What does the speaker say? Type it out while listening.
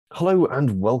Hello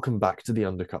and welcome back to the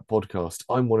Undercut podcast.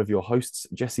 I'm one of your hosts,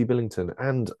 Jesse Billington,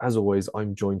 and as always,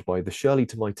 I'm joined by the Shirley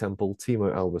to my temple,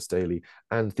 Timo Albus Daly,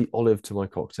 and the olive to my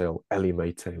cocktail, Ellie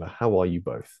Mae Taylor. How are you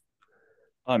both?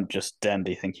 I'm just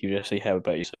dandy, thank you, Jesse. How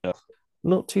about yourself?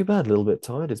 Not too bad, a little bit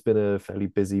tired. It's been a fairly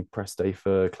busy press day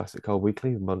for Classic Car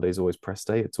Weekly. Monday's always press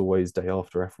day. It's always day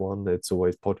after F1. It's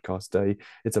always podcast day.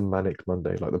 It's a manic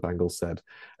Monday, like the Bangles said.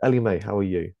 Ellie Mae, how are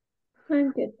you?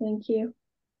 I'm good, thank you.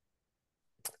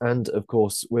 And of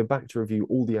course, we're back to review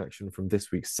all the action from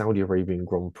this week's Saudi Arabian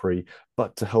Grand Prix.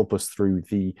 But to help us through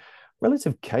the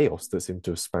relative chaos that seemed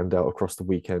to have spanned out across the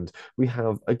weekend, we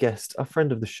have a guest, a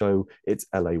friend of the show. It's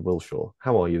LA Wilshaw.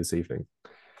 How are you this evening?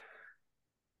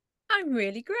 I'm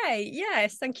really great.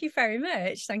 Yes, thank you very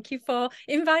much. Thank you for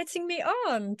inviting me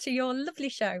on to your lovely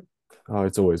show. Oh,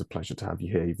 it's always a pleasure to have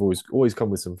you here. You've always come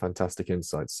with some fantastic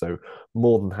insights, so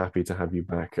more than happy to have you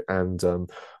back. And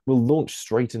we'll launch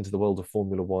straight into the world of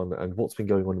Formula One and what's been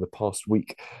going on in the past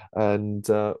week. And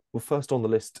well, first on the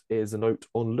list is a note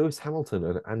on Lewis Hamilton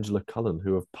and Angela Cullen,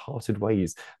 who have parted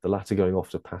ways. The latter going off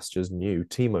to pastures new.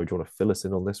 Timo, do you want to fill us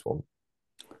in on this one?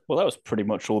 Well, that was pretty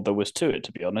much all there was to it,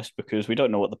 to be honest, because we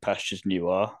don't know what the pastures new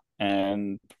are,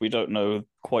 and we don't know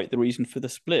quite the reason for the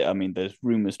split. I mean, there's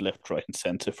rumours left, right, and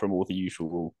centre from all the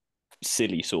usual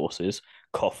silly sources.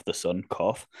 Cough the sun,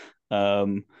 cough.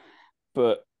 Um,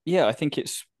 but yeah, I think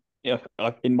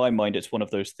in my mind, it's one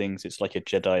of those things. It's like a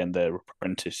Jedi and their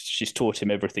apprentice. She's taught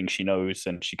him everything she knows,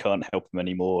 and she can't help him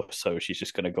anymore. So she's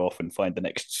just going to go off and find the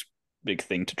next big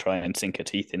thing to try and sink her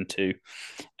teeth into.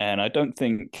 And I don't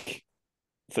think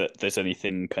that there's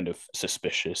anything kind of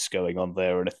suspicious going on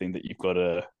there or anything that you've got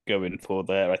to go in for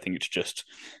there. I think it's just,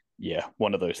 yeah,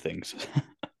 one of those things.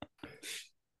 I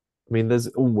mean, there's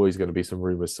always going to be some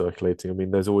rumors circulating. I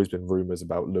mean, there's always been rumors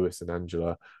about Lewis and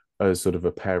Angela as sort of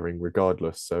a pairing,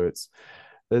 regardless. So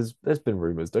there's been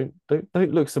rumors. Don't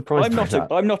look surprised by that.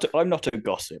 I'm not a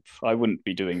gossip. I wouldn't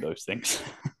be doing those things.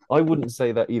 I wouldn't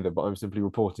say that either, but I'm simply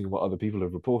reporting what other people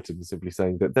have reported and simply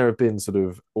saying that there have been sort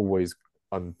of always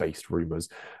unbased rumors.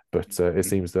 But it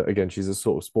seems that, again, she's a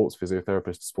sort of sports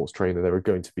physiotherapist, sports trainer. There are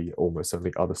going to be almost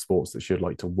certainly other sports that she'd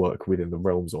like to work within the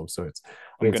realms of. So I I'm think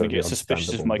it's going to only get suspicious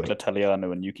of understandable. Michael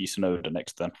Italiano and Yuki Tsunoda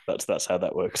next. Then that's how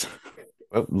that works.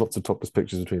 Well, lots of topless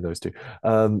pictures between those two.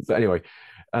 But anyway,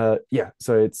 yeah.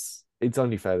 So it's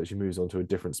only fair that she moves on to a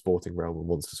different sporting realm and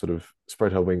wants to sort of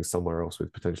spread her wings somewhere else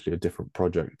with potentially a different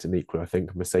project. And equally, I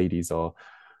think Mercedes are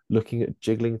looking at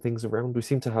jiggling things around. We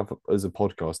seem to have, as a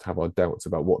podcast, have our doubts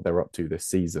about what they're up to this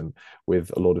season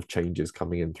with a lot of changes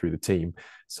coming in through the team.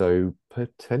 So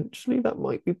potentially that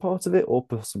might be part of it, or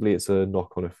possibly it's a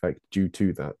knock-on effect due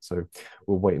to that. So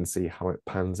we'll wait and see how it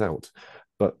pans out.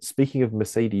 But speaking of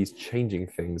Mercedes changing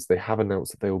things, they have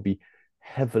announced that they will be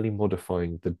heavily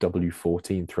modifying the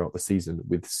W14 throughout the season,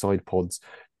 with side pods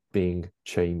being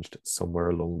changed somewhere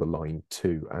along the line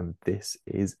too. And this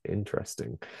is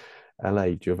interesting. LA,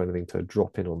 do you have anything to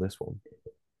drop in on this one?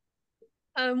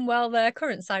 Well, their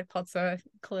current side pods are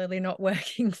clearly not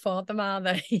working for them, are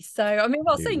they? So, I mean,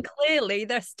 well, saying You, clearly,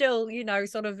 they're still,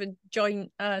 sort of a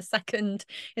joint second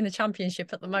in the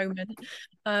championship at the moment.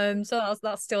 So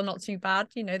that's still not too bad.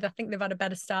 I think they've had a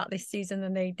better start this season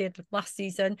than they did last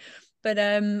season, but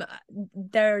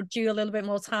they're due a little bit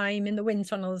more time in the wind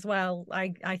tunnel as well.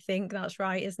 I think that's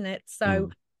right, isn't it? So.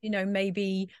 mm,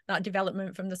 Maybe that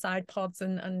development from the side pods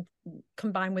and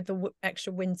combined with the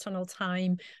extra wind tunnel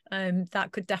time,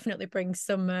 that could definitely bring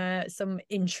some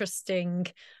interesting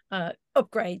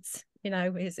upgrades.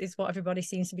 Is what everybody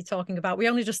seems to be talking about. We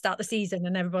only just start the season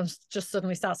and everyone's just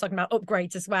suddenly starts talking about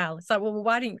upgrades as well. It's like, well,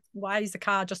 why is the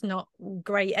car just not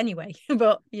great anyway?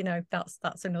 But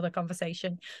that's another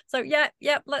conversation. So yeah,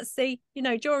 let's see.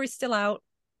 Jury's still out.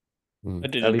 I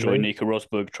did Ellie enjoy Mae? Nico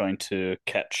Rosberg trying to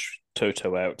catch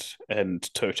Toto out, and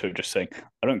Toto just saying,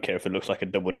 "I don't care if it looks like a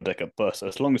double decker bus,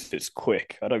 as long as it's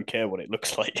quick. I don't care what it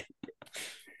looks like."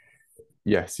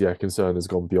 Yes, yeah, concern has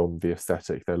gone beyond the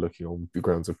aesthetic. They're looking on the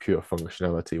grounds of pure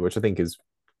functionality, which I think is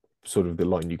sort of the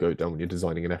line you go down when you're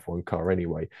designing an F1 car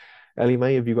anyway. Ellie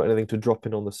Mae, have you got anything to drop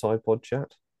in on the side pod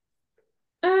chat?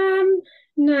 Um,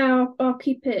 no, I'll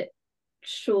keep it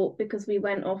short because we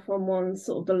went off on one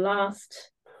sort of the last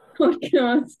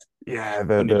podcast. Yeah,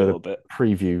 the Only a the little bit.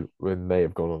 preview may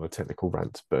have gone on a technical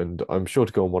rant, but and I'm sure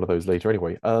to go on one of those later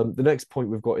anyway. The next point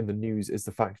we've got in the news is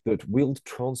the fact that wheeled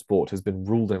transport has been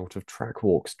ruled out of track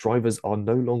walks. Drivers are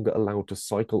no longer allowed to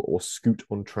cycle or scoot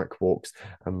on track walks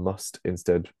and must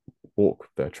instead walk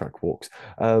their track walks.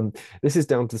 This is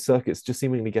down to circuits just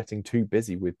seemingly getting too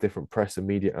busy with different press and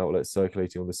media outlets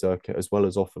circulating on the circuit, as well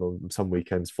as often on some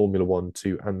weekends, Formula One,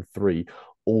 two, and three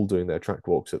all doing their track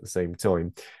walks at the same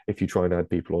time. If you try and add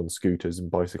people on scooters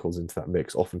and bicycles into that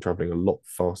mix, often traveling a lot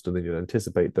faster than you'd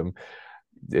anticipate them,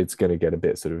 it's going to get a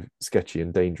bit sort of sketchy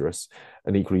and dangerous.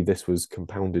 And equally, this was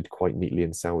compounded quite neatly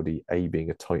in Saudi, A,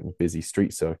 being a tight and busy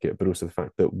street circuit, but also the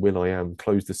fact that will.i.am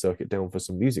closed the circuit down for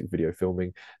some music video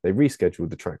filming. They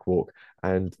rescheduled the track walk,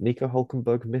 and Nico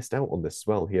Hulkenberg missed out on this as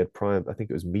well. He had prior, I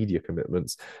think it was media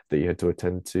commitments that he had to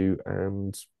attend to,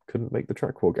 and couldn't make the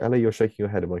track walk. Ale, you're shaking your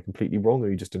head. Am I completely wrong, or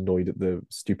are you just annoyed at the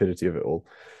stupidity of it all?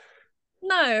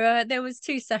 No, there was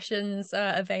 2 sessions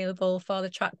available for the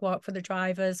track walk for the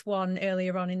drivers, one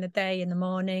earlier on in the day in the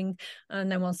morning, and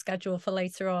then one scheduled for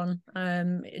later on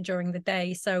during the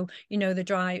day. So, you know,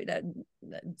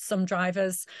 some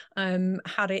drivers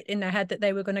had it in their head that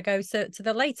they were going to go to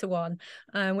the later one,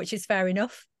 which is fair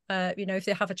enough. You know, if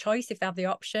they have a choice, if they have the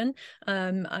option,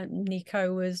 and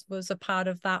Nico was a part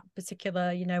of that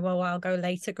particular, you know, well, I'll go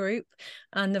later group.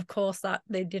 And of course that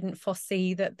they didn't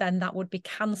foresee that then that would be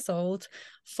cancelled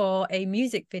for a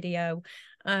music video.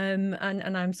 And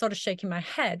I'm sort of shaking my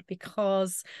head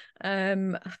because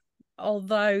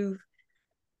although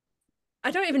I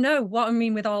don't even know what I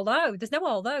mean with although. There's no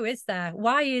although, is there?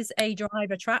 Why is a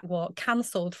driver track walk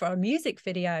cancelled for a music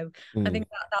video? I think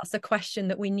that's a question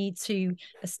that we need to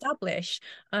establish.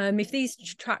 If these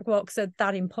track walks are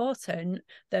that important,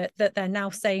 that they're now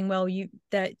saying, well,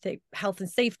 the health and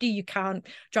safety, you can't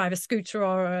drive a scooter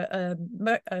or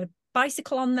a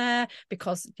bicycle on there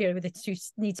because, you know, they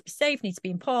need to be safe, need to be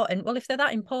important. Well, if they're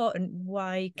that important,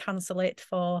 why cancel it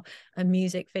for a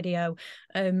music video?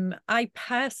 I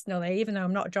personally, even though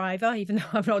I'm not a driver, even though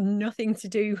I've got nothing to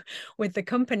do with the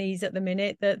companies at the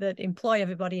minute that employ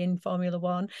everybody in Formula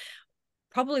One,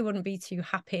 probably wouldn't be too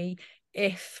happy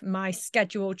if my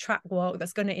scheduled track walk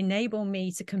that's going to enable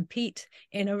me to compete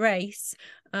in a race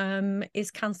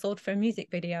is cancelled for a music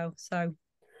video. So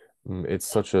it's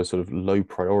such a sort of low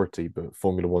priority, but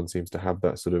Formula One seems to have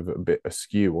that sort of a bit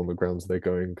askew on the grounds they're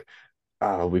going,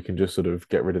 we can just sort of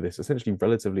get rid of this essentially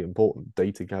relatively important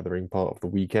data gathering part of the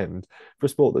weekend for a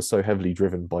sport that's so heavily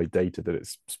driven by data that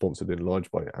it's sponsored in large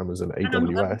by Amazon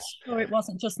AWS. I'm sure it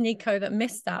wasn't just Nico that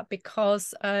missed that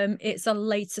because it's a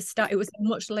later start. It was a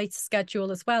much later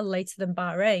schedule as well, later than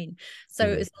Bahrain. So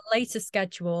it was a later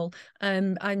schedule.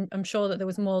 I'm sure that there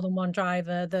was more than one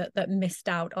driver that missed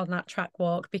out on that track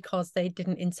walk because they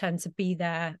didn't intend to be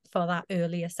there for that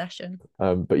earlier session.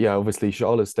 But yeah, obviously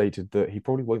Charles has stated that he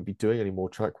probably won't be doing any more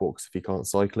track walks if he can't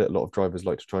cycle it. A lot of drivers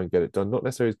like to try and get it done, not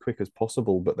necessarily as quick as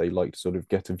possible, but they like to sort of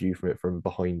get a view from it from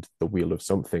behind the wheel of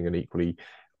something. And equally,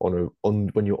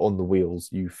 when you're on the wheels,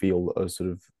 you feel a sort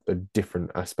of a different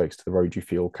aspects to the road. You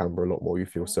feel camber a lot more, you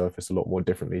feel surface a lot more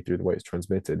differently through the way it's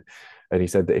transmitted. And he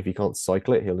said that if he can't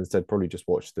cycle it, he'll instead probably just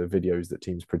watch the videos that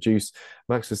teams produce.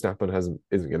 Max Verstappen isn't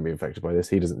going to be affected by this.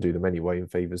 He doesn't do them anyway, and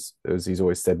favors, as he's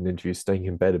always said in interviews, staying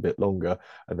in bed a bit longer.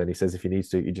 And then he says if he needs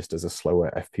to, he just does a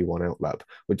slower FP1 outlap,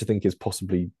 which I think is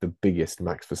possibly the biggest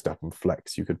Max Verstappen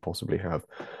flex you could possibly have.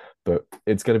 But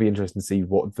it's going to be interesting to see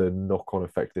what the knock-on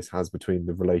effect this has between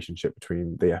the relationship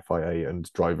between the FIA and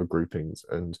driver groupings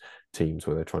and teams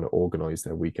when they're trying to organise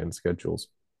their weekend schedules.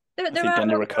 I think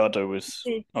Daniel Ricciardo was...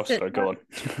 Oh, sorry, go on.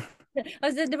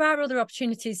 There are other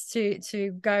opportunities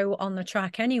to go on the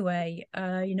track anyway.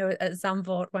 You know, at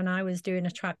Zandvoort when I was doing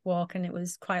a track walk and it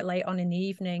was quite late on in the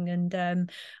evening, and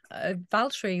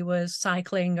Valtteri was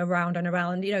cycling around and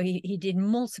around. You know, he did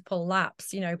multiple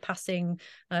laps. You know, passing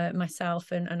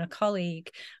myself and a colleague.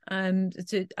 And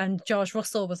George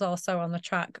Russell was also on the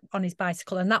track on his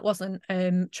bicycle, and that wasn't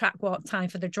track walk time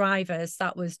for the drivers.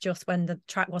 That was just when the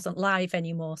track wasn't live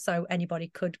anymore, so anybody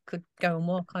could go and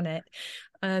walk on it.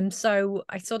 So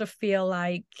I sort of feel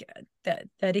like that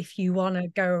if you want to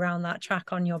go around that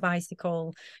track on your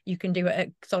bicycle, you can do it at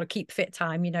sort of keep fit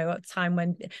time, you know, at a time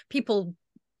when people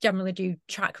generally do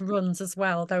track runs as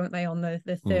well, don't they, on the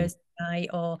Thursday night,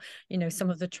 or, you know, some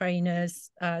of the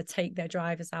trainers take their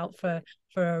drivers out for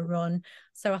a run.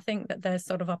 So I think that there's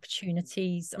sort of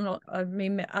opportunities.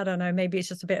 I don't know, maybe it's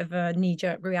just a bit of a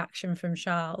knee-jerk reaction from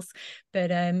Charles,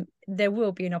 but there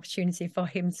will be an opportunity for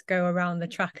him to go around the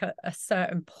track at a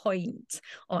certain point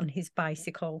on his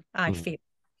bicycle, I feel.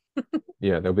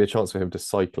 Yeah, there'll be a chance for him to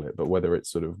cycle it, but whether it's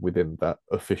sort of within that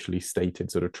officially stated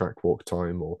sort of track walk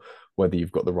time, or whether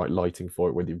you've got the right lighting for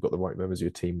it, whether you've got the right members of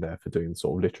your team there for doing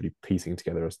sort of literally piecing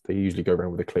together. They usually go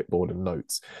around with a clipboard and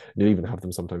notes. And you'll even have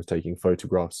them sometimes taking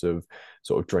photographs of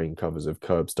sort of drain covers of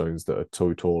curbstones that are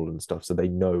too tall and stuff, so they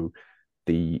know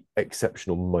the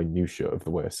exceptional minutiae of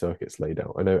the way a circuit's laid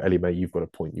out. I know, Ellie Mae, you've got a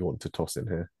point you want to toss in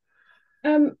here.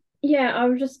 Yeah, I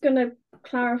was just going to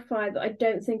clarify that I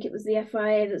don't think it was the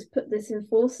FIA that's put this in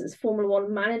force. It's Formula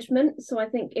One management. So I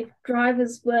think if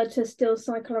drivers were to still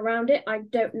cycle around it, I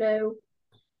don't know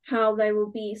how they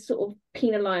will be sort of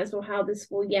penalised or how this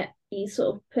will yet be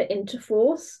sort of put into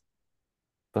force.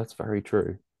 That's very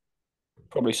true.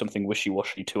 Probably something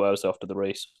wishy-washy 2 hours after the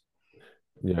race.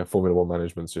 Yeah, Formula One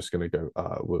management's just going to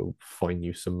go, we'll fine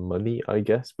you some money, I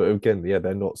guess. But again, yeah,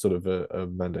 they're not sort of a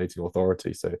mandating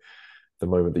authority. So the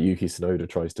moment that Yuki Tsunoda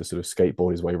tries to sort of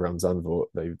skateboard his way around Zandvoort,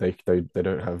 they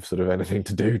don't have sort of anything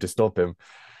to do to stop him.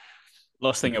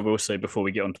 Last thing I will say before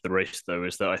we get onto the race, though,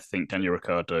 is that I think Daniel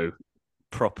Ricciardo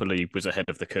properly was ahead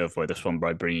of the curve by this one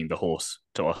by bringing the horse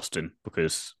to Austin,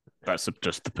 because that's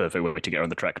just the perfect way to get on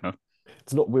the track now.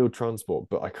 It's not wheeled transport,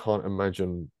 but I can't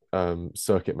imagine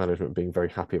circuit management being very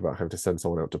happy about having to send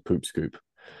someone out to poop scoop.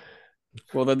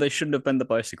 Well, then they shouldn't have been the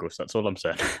bicycles. That's all I'm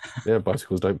saying. Yeah,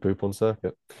 bicycles don't poop on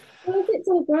circuit. Well, if it's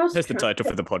on a grass There's the track, title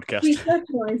for the podcast. free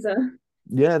fertilizer.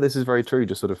 Yeah, this is very true.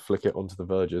 Just sort of flick it onto the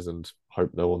verges and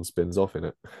hope no one spins off in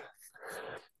it.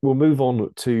 We'll move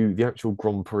on to the actual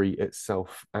Grand Prix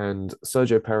itself. And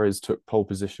Sergio Perez took pole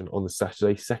position on the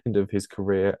Saturday, second of his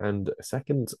career and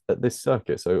second at this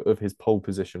circuit. So, of his pole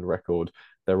position record,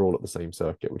 they're all at the same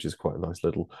circuit, which is quite a nice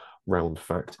little round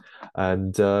fact.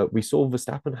 And we saw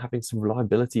Verstappen having some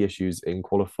reliability issues in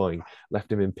qualifying,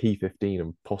 left him in P15,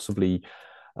 and possibly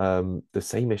the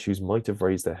same issues might have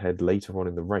raised their head later on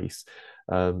in the race.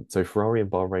 So Ferrari in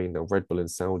Bahrain, now Red Bull in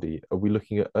Saudi, are we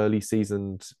looking at early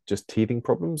season just teething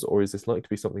problems, or is this likely to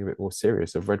be something a bit more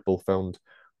serious? Have Red Bull found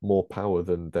more power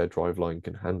than their driveline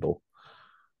can handle?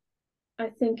 I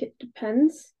think it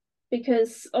depends,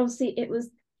 because obviously it was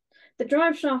the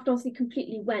drive shaft obviously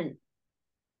completely went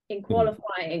in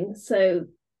qualifying. So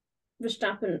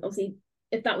Verstappen, obviously,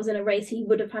 if that was in a race, he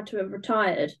would have had to have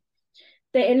retired.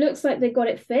 It looks like they got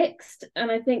it fixed,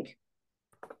 and I think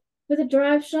with a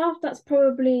drive shaft, that's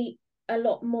probably a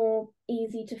lot more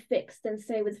easy to fix than,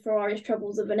 say, with Ferrari's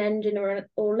troubles of an engine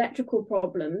or electrical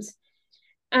problems.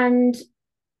 And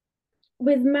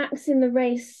with Max in the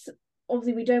race,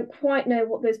 obviously we don't quite know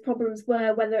what those problems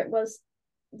were, whether it was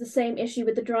the same issue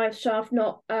with the drive shaft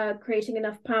not creating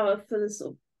enough power for the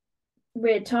sort of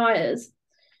rear tyres.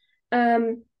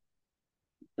 But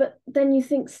then you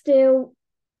think still,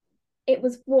 it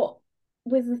was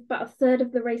with about a third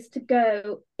of the race to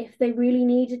go, if they really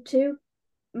needed to,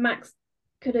 Max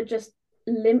could have just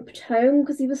limped home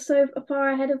because he was so far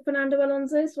ahead of Fernando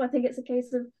Alonso. So I think it's a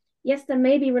case of, yes, there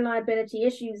may be reliability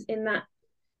issues in that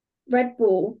Red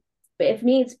Bull, but if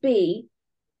needs be,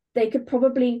 they could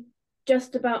probably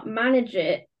just about manage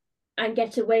it and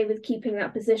get away with keeping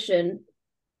that position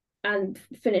and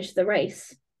finish the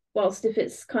race. Whilst if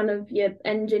it's kind of your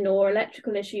engine or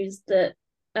electrical issues that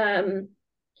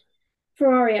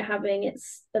Ferrari are having,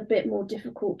 it's a bit more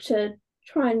difficult to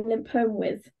try and limp home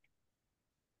with.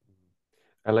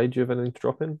 LA, do you have anything to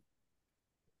drop in?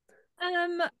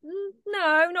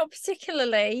 No, not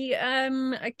particularly.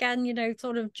 Again,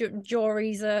 sort of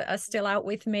juries are still out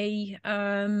with me.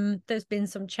 There's been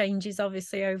some changes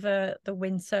obviously over the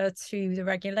winter to the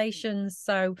regulations,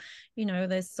 so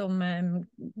there's some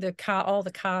all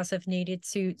the cars have needed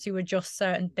to adjust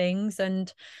certain things,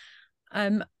 and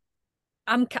I'm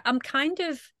kind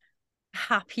of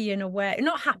happy in a way,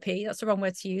 not happy, that's the wrong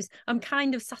word to use. I'm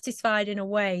kind of satisfied in a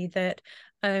way that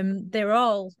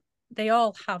they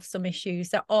all have some issues,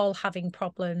 they're all having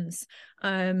problems,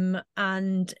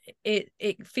 and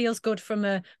it feels good from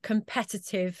a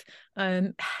competitive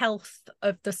health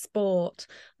of the sport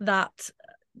that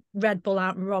Red Bull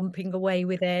aren't romping away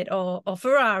with it, or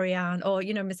Ferrari aren't, or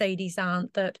Mercedes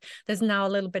aren't, that there's now a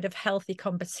little bit of healthy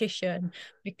competition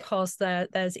because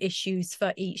there's issues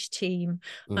for each team.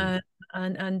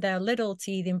 And there are little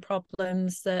teething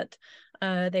problems that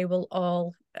they will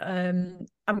all I'm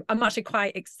actually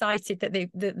quite excited that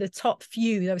the top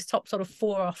few, those top sort of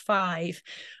 4 or 5,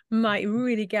 might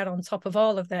really get on top of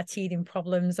all of their teething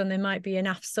problems, and there might be an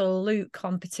absolute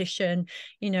competition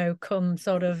come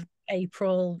sort of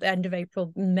April, end of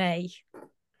April, May.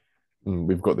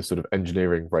 We've got this sort of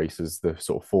engineering race as the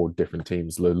sort of 4 different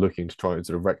teams looking to try and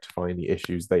sort of rectify any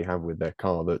issues they have with their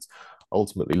car that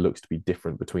ultimately looks to be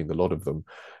different between the lot of them.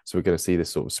 So we're going to see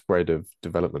this sort of spread of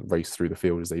development race through the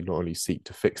field as they not only seek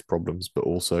to fix problems, but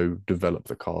also develop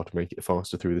the car to make it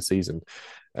faster through the season.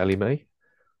 Ellie May?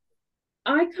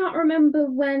 I can't remember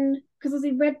when, because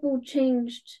obviously Red Bull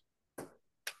changed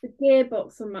the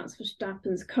gearbox on Max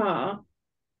Verstappen's car.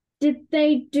 Did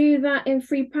they do that in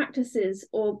free practices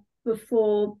or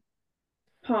before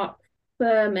Park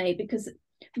Ferme? Because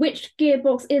which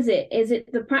gearbox is it? Is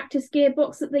it the practice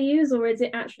gearbox that they use, or is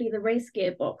it actually the race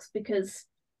gearbox? Because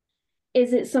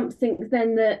is it something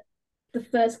then that the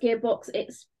first gearbox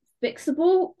it's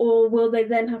fixable, or will they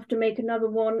then have to make another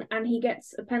one and he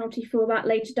gets a penalty for that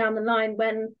later down the line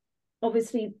when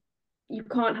obviously you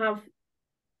can't have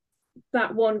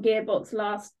that one gearbox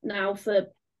last now for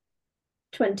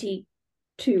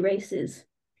 22 races?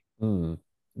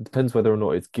 It depends whether or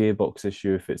not it's gearbox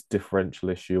issue, if it's differential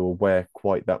issue, or where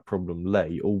quite that problem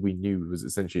lay. All we knew was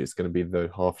essentially it's going to be the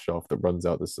half shaft that runs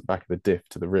out the back of the diff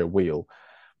to the rear wheel.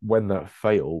 When that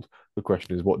failed, the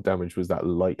question is what damage was that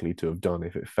likely to have done?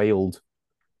 If it failed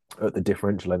at the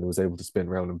differential end and was able to spin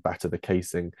around and batter the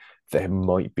casing, there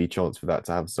might be chance for that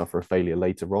to have suffer a failure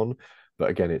later on. But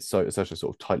again, it's such a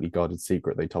sort of tightly guarded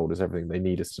secret. They told us everything they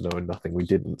need us to know and nothing we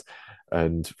didn't.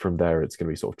 And from there, it's going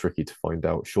to be sort of tricky to find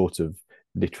out, short of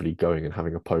literally going and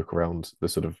having a poke around the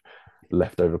sort of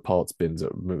leftover parts bins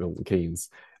at Milton Keynes.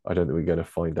 I don't think we're going to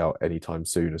find out anytime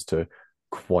soon as to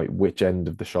quite which end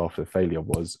of the shaft the failure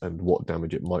was and what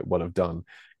damage it might well have done,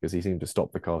 because he seemed to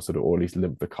stop the car sort of, or at least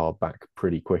limp the car back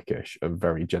pretty quickish and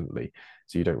very gently.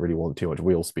 So you don't really want too much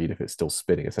wheel speed if it's still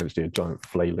spinning essentially a giant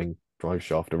flailing drive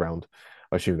shaft around.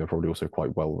 I assume they're probably also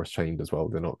quite well restrained as well.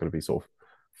 They're not going to be sort of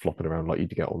flopping around like you'd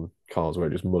get on cars where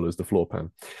it just mullers the floor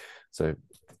pan. So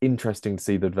interesting to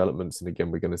see the developments. And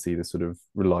again, we're going to see this sort of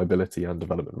reliability and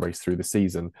development race through the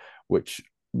season, which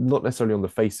not necessarily on the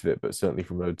face of it, but certainly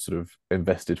from a sort of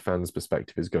invested fans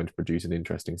perspective is going to produce an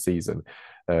interesting season.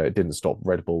 It didn't stop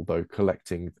Red Bull, though,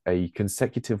 collecting a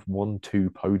consecutive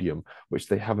 1-2 podium, which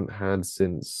they haven't had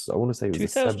since, I want to say it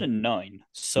was 2009,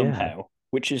 somehow. Yeah.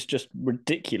 Which is just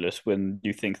ridiculous when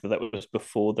you think that was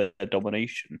before their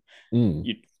domination.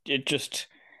 It just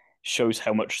shows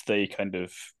how much they kind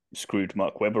of screwed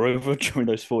Mark Webber over during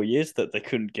those 4 years, that they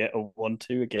couldn't get a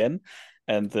 1-2 again.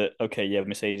 And that, okay, yeah,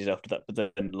 Mercedes after that,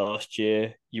 but then last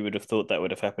year you would have thought that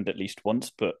would have happened at least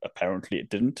once, but apparently it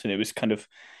didn't. And it was kind of,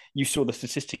 you saw the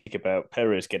statistic about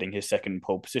Perez getting his second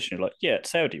pole position. You're like, yeah,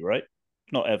 it's Saudi, right?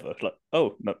 Not ever. Like,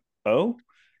 oh, no, oh?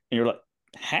 And you're like,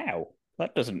 how?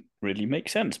 That doesn't really make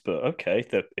sense, but okay,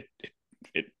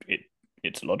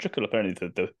 it's logical.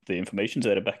 Apparently, the information's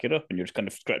there to back it up, and you're just kind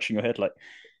of scratching your head like,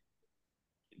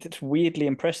 it's weirdly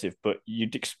impressive. But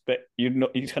you'd expect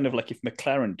it's kind of like if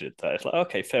McLaren did that, it's like,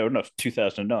 okay, fair enough.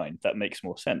 2009, that makes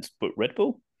more sense. But Red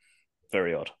Bull,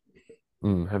 very odd.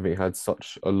 Having had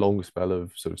such a long spell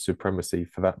of sort of supremacy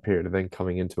for that period, and then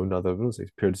coming into another, I wouldn't say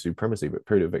period of supremacy, but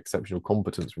period of exceptional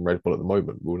competence from Red Bull at the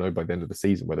moment. We'll know by the end of the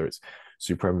season whether it's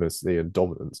supremacy and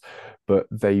dominance. But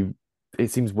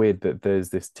it seems weird that there's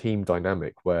this team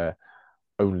dynamic where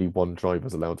only one driver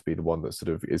is allowed to be the one that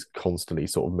sort of is constantly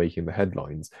sort of making the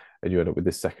headlines, and you end up with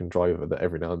this second driver that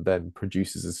every now and then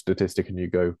produces a statistic, and you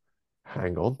go,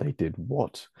 "Hang on, they did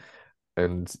what?"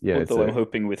 And yeah, although I'm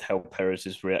hoping with how Perez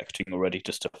is reacting already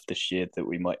to stuff this year that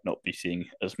we might not be seeing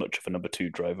as much of a number 2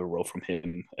 driver role from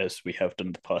him as we have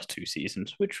done the past 2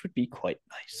 seasons, which would be quite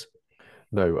nice.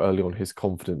 No, early on, his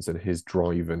confidence and his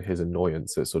drive and his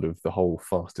annoyance at sort of the whole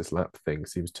fastest lap thing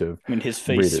seems to have. I mean, his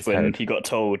face when he got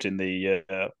told in the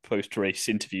post-race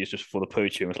interviews just before the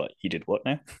podium was like, "He did what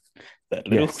now? That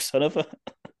little son of a."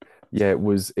 Yeah,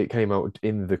 it came out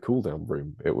in the cool down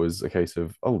room. It was a case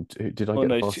of, oh, did I get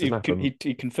the fastest lap?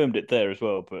 He confirmed it there as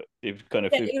well, but it was kind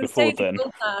of it was before then.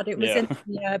 It was in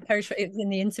the post. It was in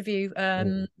the interview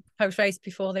post race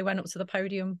before they went up to the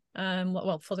podium.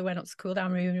 Before they went up to the cool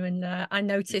down room, and I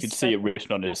noticed you could see it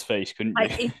written on his face, couldn't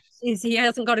you? He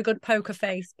hasn't got a good poker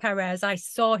face, Perez. I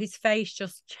saw his face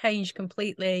just change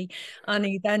completely, and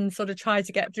he then sort of tried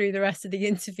to get through the rest of the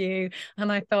interview,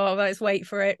 and I thought, let's wait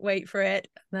for it.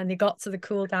 And then they got to the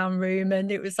cool down room,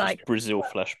 and it was like Brazil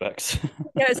flashbacks.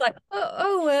 Yeah, it's like,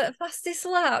 fastest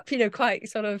lap, quite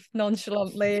sort of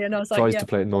nonchalantly, and I was tries to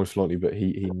play it nonchalantly, but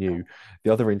he knew.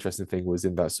 The other interesting thing was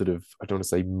in that sort of, I don't want to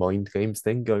say mind games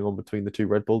thing going on between the 2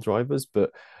 Red Bull drivers,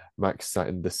 but Max sat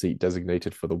in the seat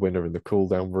designated for the winner in the cool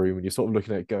down room, and you're sort of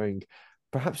looking at it going,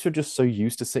 perhaps you're just so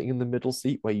used to sitting in the middle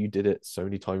seat where you did it so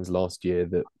many times last year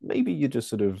that maybe you just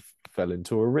sort of fell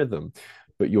into a rhythm,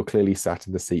 but you're clearly sat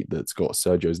in the seat that's got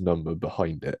Sergio's number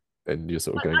behind it, and you're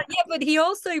sort of going, yeah, but he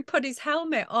also put his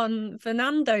helmet on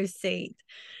Fernando's seat.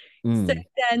 So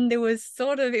then there was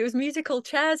it was musical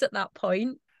chairs at that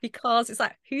point, because it's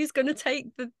like, who's going to take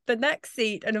the next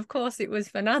seat? And of course it was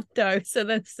Fernando. So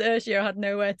then Sergio had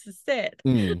nowhere to sit.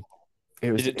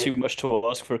 Is it too much to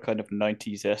ask for a kind of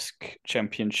 90s-esque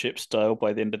championship style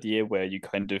by the end of the year, where you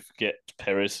kind of get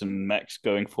Perez and Max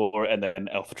going for it, and then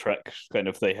Alpha Track kind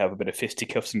of, they have a bit of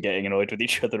fisticuffs and getting annoyed with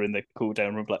each other in the cool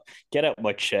down room, like, get out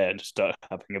my chair and start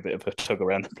having a bit of a tug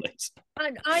around the place?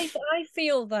 I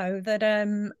feel though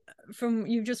that from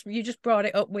you just brought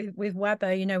it up with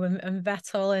Webber, you know, and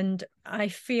Vettel, and I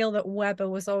feel that Webber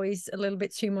was always a little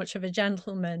bit too much of a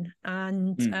gentleman,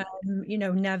 and you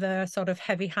know, never sort of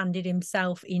heavy-handed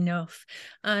himself enough.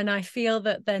 And I feel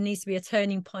that there needs to be a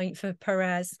turning point for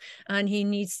Perez, and he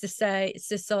needs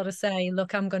to sort of say,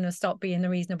 look, I'm going to stop being the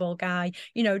reasonable guy.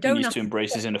 You know, he needs to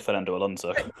embrace his inner Fernando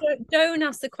Alonso. Don't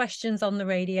ask the questions on the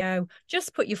radio.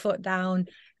 Just put your foot down.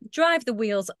 Drive the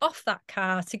wheels off that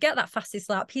car to get that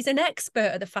fastest lap. He's an expert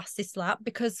at the fastest lap,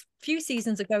 because a few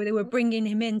seasons ago they were bringing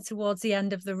him in towards the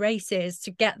end of the races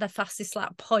to get the fastest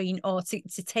lap point, or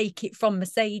to take it from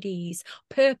Mercedes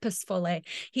purposefully.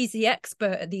 He's the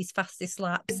expert at these fastest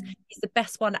laps. He's the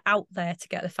best one out there to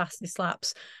get the fastest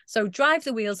laps. So drive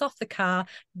the wheels off the car,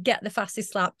 get the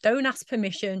fastest lap. Don't ask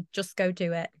permission, just go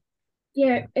do it.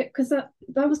 Yeah, because that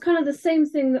was kind of the same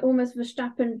thing that almost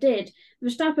Verstappen did.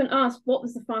 Verstappen asked what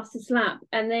was the fastest lap,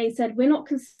 and they said, we're not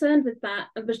concerned with that.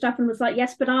 And Verstappen was like,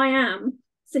 yes, but I am.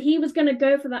 So he was going to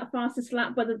go for that fastest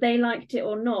lap, whether they liked it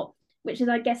or not, which is,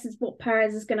 I guess, is what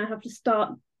Perez is going to have to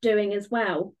start doing as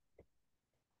well.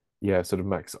 Yeah, sort of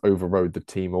Max overrode the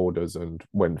team orders and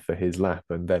went for his lap.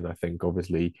 And then I think,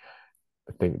 obviously,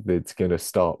 I think it's going to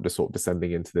start just sort of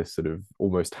descending into this sort of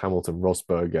almost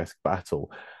Hamilton-Rosberg-esque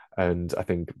battle. And I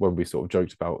think when we sort of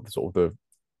joked about the sort of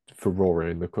the furore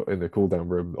in the cool down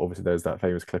room, obviously there's that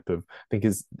famous clip of, I think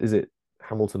is it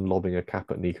Hamilton lobbing a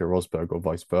cap at Nico Rosberg or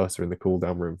vice versa in the cool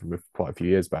down room from quite a few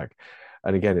years back.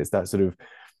 And again, it's that sort of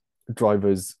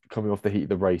drivers coming off the heat of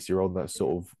the race. You're on that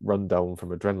sort of rundown from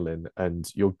adrenaline, and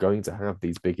you're going to have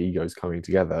these big egos coming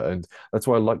together. And that's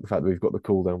why I like the fact that we've got the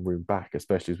cool down room back,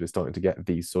 especially as we're starting to get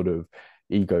these sort of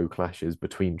ego clashes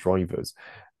between drivers.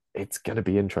 It's going to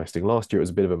be interesting. Last year it was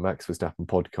a bit of a Max Verstappen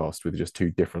podcast with just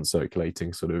two different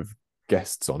circulating sort of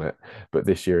guests on it, but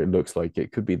this year it looks like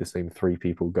it could be the same three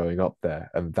people going up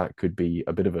there, and that could be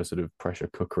a bit of a sort of pressure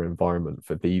cooker environment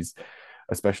for these,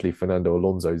 especially Fernando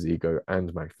Alonso's ego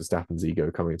and Max Verstappen's ego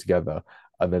coming together.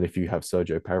 And then if you have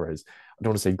Sergio Perez, I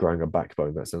don't want to say growing a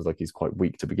backbone, that sounds like he's quite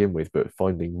weak to begin with, but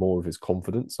finding more of his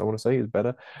confidence, I want to say, is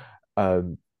better.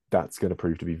 That's going to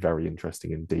prove to be very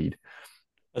interesting indeed.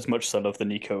 As much as I love the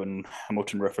Nico and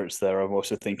Hamilton reference there, I'm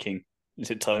also thinking,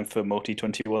 is it time for Multi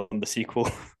 21, the sequel?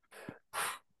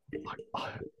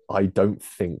 I don't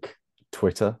think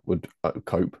Twitter would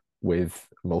cope with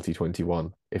Multi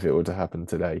 21. If it were to happen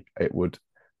today, it would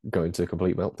go into a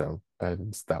complete meltdown,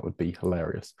 and that would be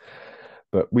hilarious.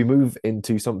 But we move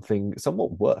into something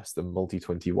somewhat worse than Multi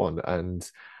 21,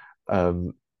 and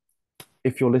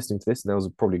if you're listening to this, now's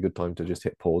probably a good time to just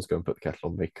hit pause, go and put the kettle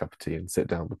on, make a cup of tea, and sit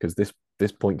down, because this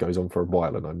point goes on for a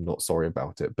while, and I'm not sorry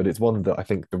about it. But it's one that I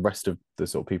think the rest of the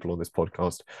sort of people on this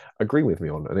podcast agree with me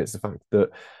on, and it's the fact that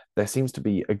there seems to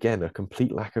be, again, a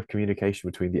complete lack of communication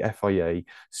between the FIA,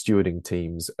 stewarding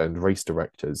teams, and race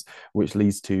directors, which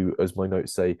leads to, as my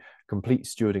notes say, complete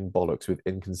stewarding bollocks with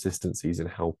inconsistencies in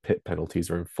how pit penalties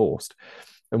are enforced.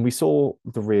 And we saw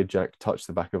the rear jack touch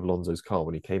the back of Alonso's car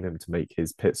when he came in to make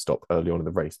his pit stop early on in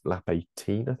the race, lap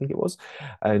 18, I think it was.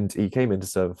 And he came in to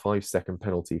serve a 5-second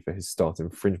penalty for his start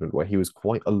infringement, where he was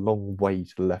quite a long way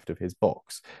to the left of his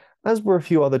box, as were a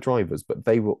few other drivers, but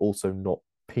they were also not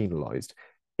penalised.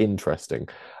 Interesting.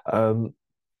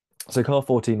 So car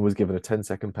 14 was given a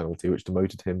 10-second penalty, which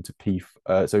demoted him to P.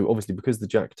 So obviously, because the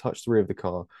jack touched the rear of the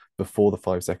car before the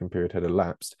 5-second period had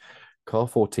elapsed, car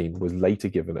 14 was later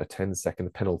given a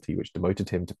 10-second penalty, which demoted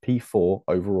him to P4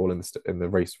 overall in the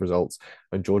race results,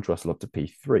 and George Russell up to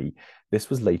P3. This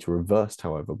was later reversed,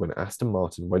 however, when Aston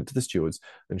Martin went to the stewards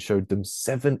and showed them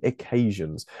 7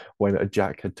 occasions when a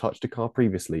jack had touched a car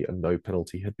previously and no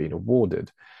penalty had been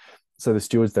awarded. So the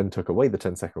stewards then took away the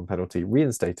 10-second penalty,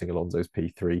 reinstating Alonso's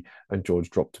P3, and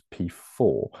George dropped to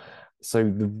P4. So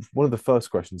one of the first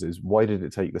questions is, why did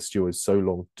it take the stewards so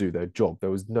long to do their job?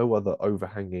 There was no other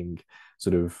overhanging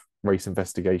sort of race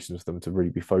investigations for them to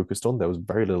really be focused on. There was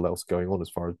very little else going on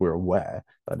as far as we're aware,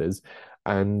 that is.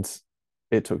 And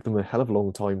it took them a hell of a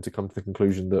long time to come to the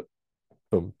conclusion that,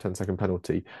 boom, 10-second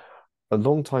penalty. A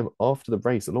long time after the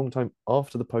race, a long time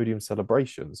after the podium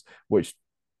celebrations, which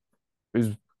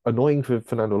is annoying for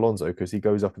Fernando Alonso, because he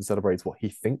goes up and celebrates what he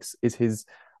thinks is his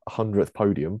 100th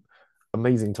podium.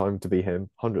 Amazing time to be him,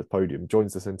 100th podium,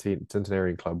 joins the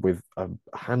Centenarian Club with a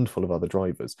handful of other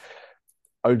drivers,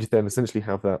 only to then essentially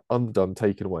have that undone,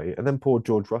 taken away. And then poor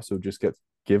George Russell just gets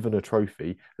given a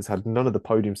trophy, has had none of the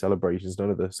podium celebrations, none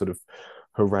of the sort of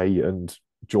hooray and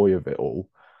joy of it all.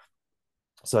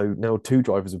 So now 2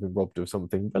 drivers have been robbed of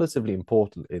something relatively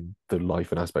important in the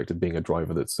life and aspect of being a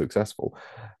driver that's successful.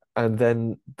 And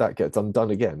then that gets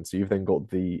undone again. So you've then got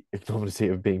the ignominy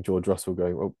of being George Russell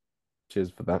going, well,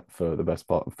 cheers for that for the best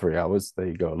part of 3 hours. There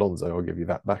you go, Alonso. I'll give you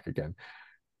that back again.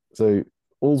 So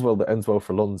all's well that ends well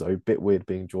for Alonso. Bit weird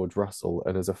being George Russell,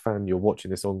 and as a fan, you're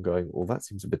watching this on going, well, that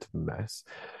seems a bit of a mess.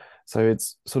 So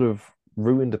it's sort of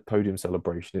ruined a podium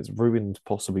celebration. It's ruined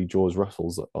possibly George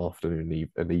Russell's afternoon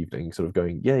and evening, sort of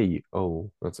going, yay,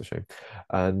 oh, that's a shame.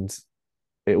 And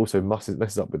it also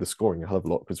messes up with the scoring a hell of a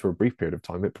lot because for a brief period of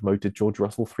time, it promoted George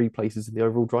Russell 3 places in the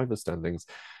overall driver standings.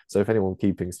 So if anyone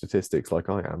keeping statistics like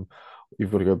I am,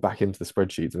 you've got to go back into the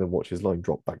spreadsheets and then watch his line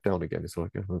drop back down again. It's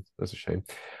like, oh, that's a shame.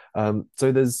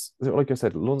 So there's, like I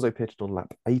said, Alonso pitted on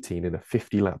lap 18 in a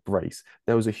 50-lap race.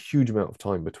 There was a huge amount of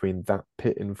time between that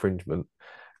pit infringement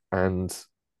and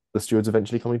the stewards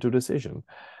eventually coming to a decision.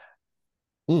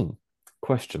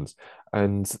 Questions.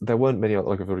 And there weren't many,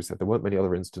 like I've already said, there weren't many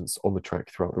other incidents on the track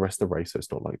throughout the rest of the race, so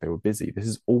it's not like they were busy. This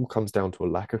is all comes down to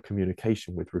a lack of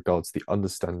communication with regards to the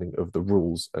understanding of the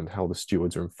rules and how the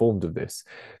stewards are informed of this.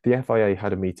 The FIA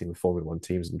had a meeting with Formula One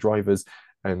teams and drivers,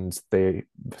 and they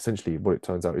essentially, what it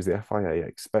turns out is the FIA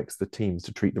expects the teams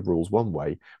to treat the rules one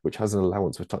way, which has an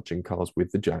allowance for touching cars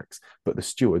with the jacks, but the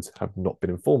stewards have not been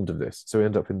informed of this. So we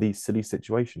end up in these silly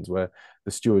situations where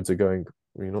the stewards are going,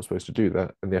 well, you're not supposed to do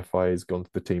that, and the FIA has gone to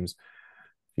the teams,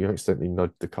 you accidentally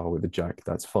nudged the car with the jack,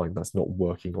 that's fine. That's not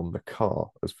working on the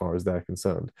car as far as they're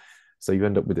concerned. So you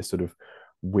end up with this sort of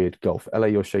weird gulf. LA,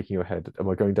 you're shaking your head. Am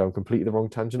I going down completely the wrong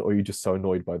tangent, or are you just so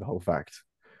annoyed by the whole fact?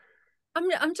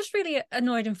 I'm just really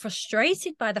annoyed and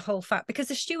frustrated by the whole fact because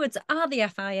the stewards are the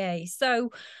FIA.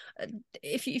 So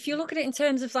if you look at it in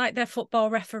terms of like their football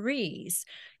referees,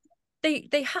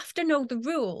 they have to know the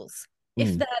rules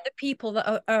if they're the people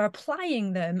that are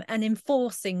applying them and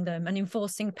enforcing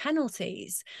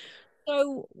penalties.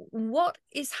 So what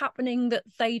is happening that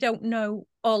they don't know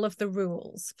all of the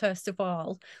rules, first of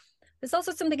all? There's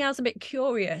also something else a bit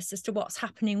curious as to what's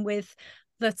happening with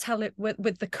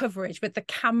with the coverage, with the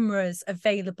cameras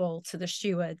available to the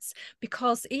stewards,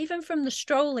 because even from the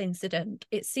Stroll incident,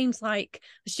 it seems like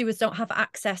the stewards don't have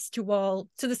access to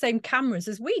the same cameras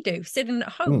as we do, sitting at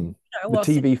home. The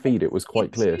TV feed, it was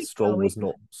quite clear Stroll was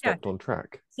not stopped on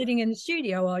track. Sitting in the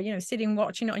studio or, sitting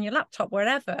watching it on your laptop,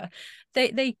 wherever.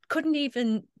 They couldn't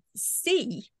even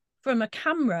see from a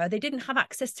camera. They didn't have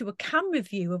access to a camera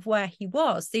view of where he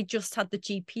was. They just had the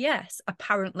GPS,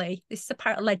 apparently. This is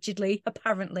allegedly.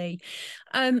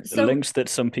 The lengths that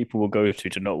some people will go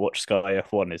to not watch Sky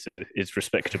F1 is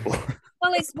respectable.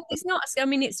 Well, it's not. I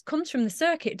mean, it comes from the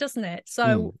circuit, doesn't it?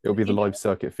 So it'll be the live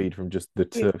circuit feed from just the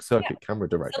circuit camera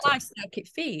director. It's a live circuit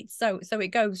feed, so it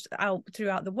goes out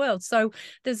throughout the world. So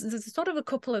there's sort of a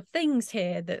couple of things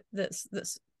here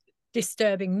that's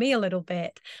disturbing me a little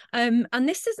bit, and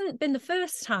this hasn't been the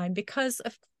first time, because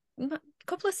a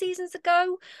couple of seasons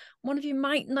ago, one of you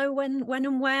might know when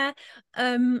and where,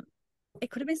 it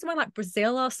could have been somewhere like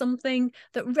Brazil or something,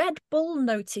 that Red Bull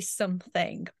noticed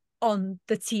something on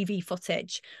the TV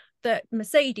footage that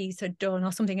Mercedes had done,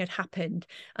 or something had happened,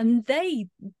 and they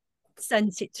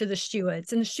sent it to the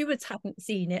stewards, and the stewards hadn't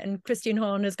seen it, and Christian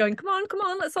Horner's going, come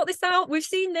on, let's sort this out, we've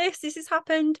seen this has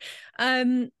happened.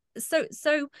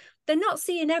 So they're not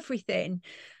seeing everything.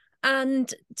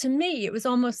 And to me, it was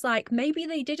almost like maybe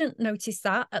they didn't notice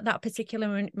that at that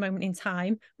particular moment in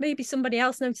time. Maybe somebody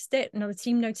else noticed it, another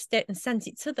team noticed it and sent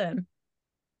it to them.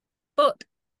 But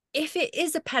if it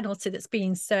is a penalty that's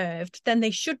being served, then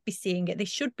they should be seeing it. They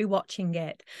should be watching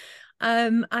it.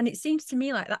 And it seems to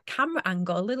me like that camera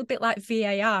angle, a little bit like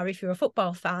VAR, if you're a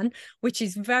football fan, which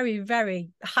is very, very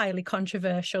highly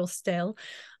controversial still,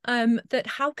 that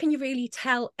how can you really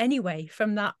tell anyway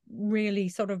from that really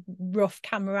sort of rough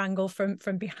camera angle from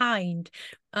behind?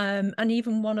 And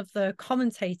even one of the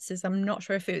commentators, I'm not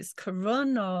sure if it was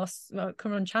Karun or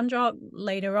Karun Chandra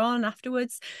later on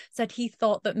afterwards, said he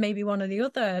thought that maybe one of the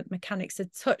other mechanics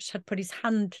had put his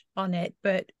hand on it.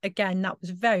 But again, that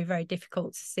was very, very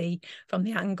difficult to see from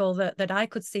the angle that I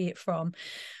could see it from.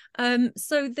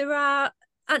 So there are,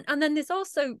 and then there's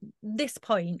also this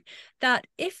point that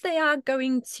if they are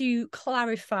going to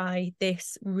clarify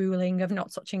this ruling of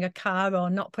not touching a car or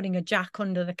not putting a jack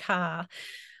under the car,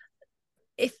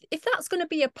 if that's going to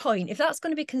be a point, if that's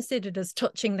going to be considered as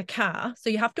touching the car, so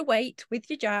you have to wait with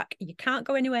your jack, you can't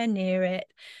go anywhere near it,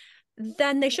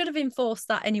 then they should have enforced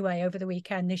that anyway over the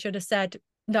weekend. They should have said,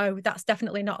 no, that's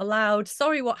definitely not allowed.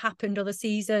 Sorry what happened other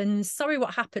seasons. Sorry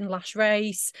what happened last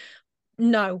race.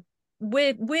 No,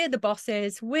 we're the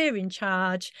bosses. We're in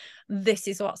charge. This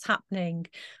is what's happening.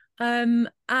 And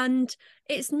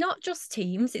it's not just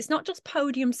teams, it's not just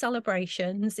podium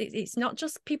celebrations, it's not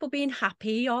just people being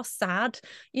happy or sad,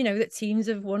 that teams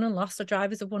have won and lost or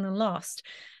drivers have won and lost.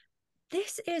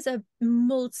 This is a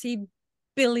multi-billion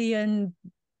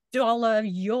dollar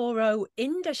euro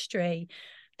industry.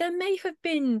 There may have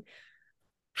been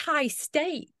high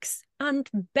stakes and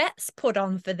bets put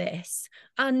on for this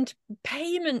and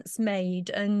payments made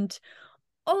and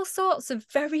all sorts of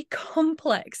very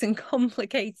complex and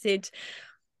complicated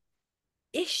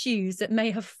issues that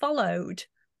may have followed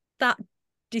that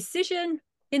decision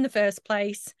in the first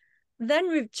place. Then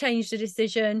we've changed the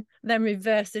decision, then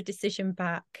reversed the decision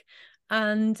back.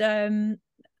 And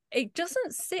it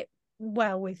doesn't sit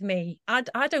well with me.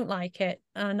 I don't like it.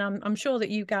 And I'm sure that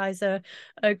you guys are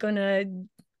going to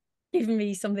give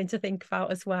me something to think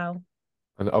about as well.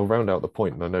 And I'll round out the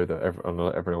point, and I know that I'll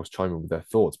let everyone else chime in with their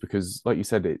thoughts, because, like you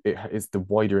said, it is the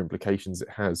wider implications it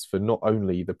has for not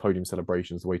only the podium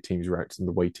celebrations, the way teams react, and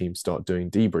the way teams start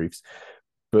doing debriefs,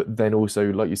 but then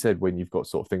also, like you said, when you've got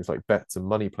sort of things like bets and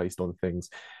money placed on things,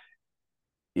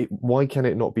 why can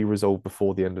it not be resolved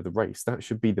before the end of the race? That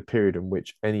should be the period in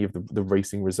which any of the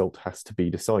racing result has to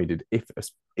be decided.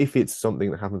 If it's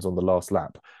something that happens on the last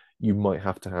lap, you might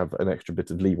have to have an extra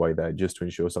bit of leeway there just to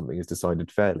ensure something is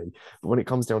decided fairly. But when it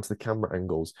comes down to the camera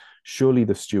angles, surely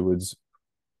the stewards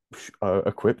are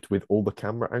equipped with all the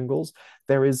camera angles.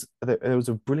 There was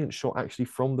a brilliant shot actually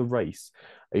from the race,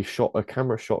 a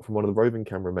camera shot from one of the roving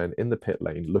cameramen in the pit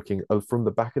lane, looking from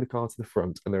the back of the car to the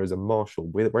front, and there is a marshal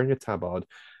wearing a tabard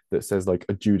that says like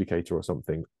adjudicator or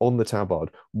something on the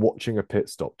tabard, watching a pit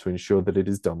stop to ensure that it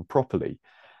is done properly.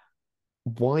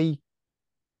 Why?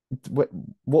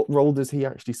 What role does he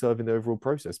actually serve in the overall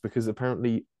process? Because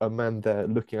apparently a man there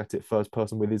looking at it first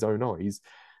person with his own eyes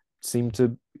seemed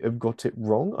to have got it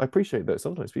wrong. I appreciate that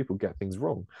sometimes people get things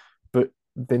wrong, but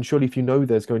then surely if you know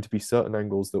there's going to be certain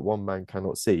angles that one man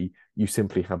cannot see, you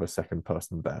simply have a second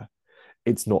person there.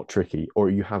 It's not tricky. Or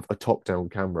you have a top-down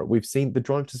camera. We've seen the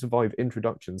Drive to Survive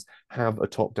introductions have a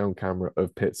top-down camera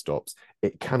of pit stops.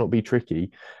 It cannot be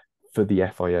tricky for the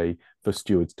FIA, for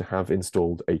stewards to have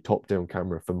installed a top-down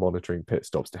camera for monitoring pit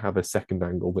stops, to have a second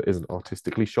angle that isn't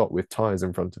artistically shot with tyres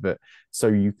in front of it, so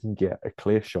you can get a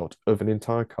clear shot of an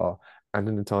entire car and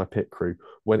an entire pit crew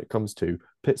when it comes to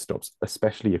pit stops,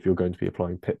 especially if you're going to be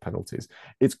applying pit penalties.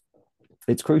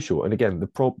 It's crucial. And again, the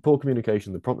poor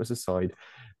communication, the promptness aside,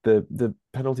 the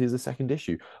penalty is a second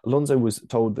issue. Alonso was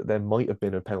told that there might have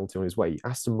been a penalty on his way.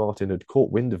 Aston Martin had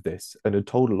caught wind of this and had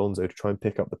told Alonso to try and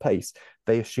pick up the pace.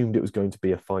 They assumed it was going to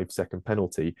be a 5-second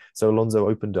penalty. So Alonso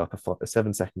opened up a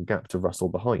 7-second gap to Russell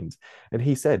behind. And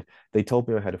he said, they told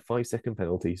me I had a 5-second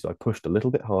penalty, so I pushed a little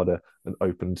bit harder and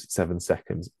opened 7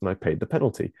 seconds, and I paid the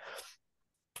penalty.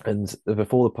 And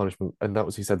before the punishment, and that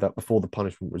was, he said that before the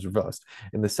punishment was reversed.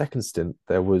 In the second stint,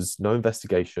 there was no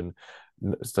investigation.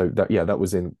 So that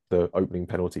was in the opening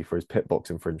penalty for his pit box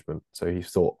infringement. So he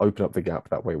thought, open up the gap,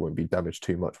 that way it won't be damaged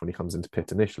too much when he comes into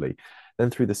pit initially.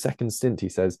 Then through the second stint, he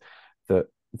says that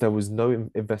there was no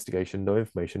investigation, no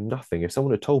information, nothing. If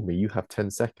someone had told me you have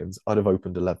 10 seconds, I'd have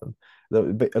opened 11.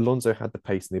 But Alonso had the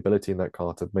pace and the ability in that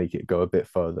car to make it go a bit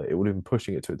further. It would have been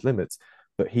pushing it to its limits.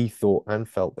 But he thought and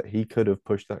felt that he could have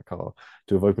pushed that car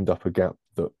to have opened up a gap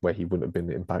where he wouldn't have been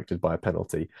impacted by a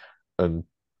penalty. And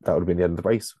that would have been the end of the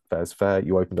race. Fair's fair.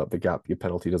 You opened up the gap. Your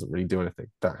penalty doesn't really do anything.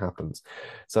 That happens.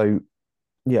 So,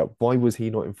 yeah, why was he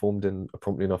not informed in a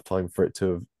promptly enough time for it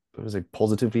to have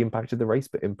positively impacted the race,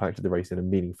 but impacted the race in a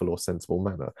meaningful or sensible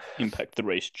manner? Impact the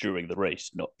race during the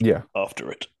race, not after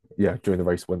it. Yeah, during the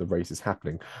race when the race is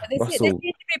happening. They seem to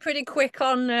be pretty quick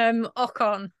on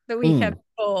Ocon the weekend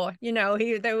before. You know,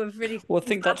 they were really. Well, I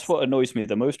think that's what annoys me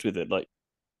the most with it. Like,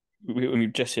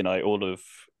 Jesse and I,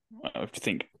 I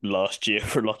think last year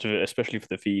for a lot of it, especially for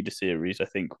the feeder series, I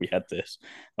think we had this.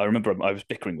 I remember I was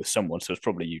bickering with someone, so it's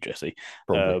probably you, Jesse,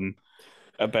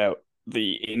 about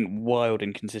the wild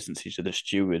inconsistencies of the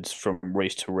stewards from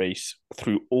race to race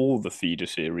through all the feeder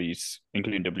series,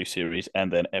 including W Series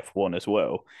and then F1 as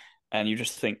well. And you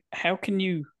just think, how can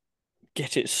you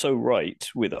get it so right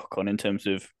with Ocon in terms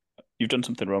of you've done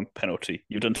something wrong, penalty,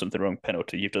 you've done something wrong,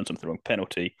 penalty, you've done something wrong,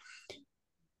 penalty,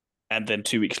 and then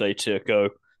 2 weeks later go,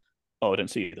 oh, I don't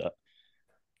see that,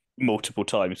 multiple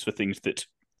times for things that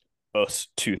us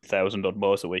 2,000 odd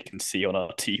miles away can see on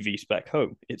our TVs back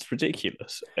home. It's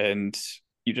ridiculous. And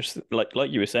you just,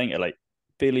 like you were saying, like $1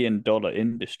 billion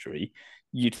industry,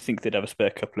 you'd think they'd have a spare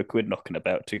couple of quid knocking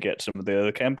about to get some of the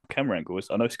other camera angles.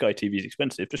 I know Sky TV is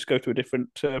expensive. Just go to a different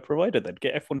provider then.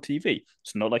 Get F1 TV.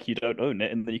 It's not like you don't own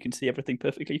it and then you can see everything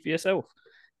perfectly for yourself.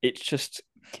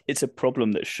 It's a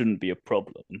problem that shouldn't be a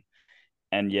problem.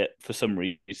 And yet, for some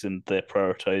reason, they're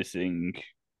prioritizing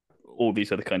all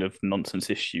these other kind of nonsense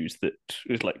issues that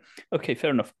is like, okay, fair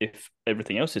enough if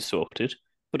everything else is sorted,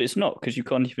 but it's not, because you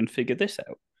can't even figure this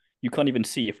out. You can't even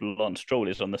see if Lance Stroll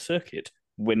is on the circuit.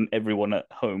 when everyone at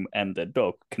home and their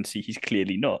dog can see he's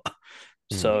clearly not.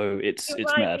 So it's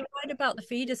mad. You're right about the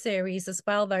feeder series as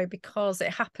well, though, because it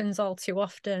happens all too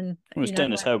often. It was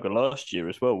Dennis Hauger last year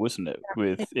as well, wasn't it?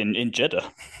 With in Jeddah.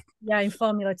 Yeah, in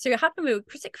Formula 2. It happened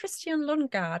with Christian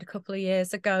Lundgaard a couple of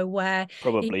years ago, where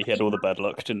probably he had all the bad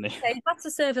luck, didn't he? He had to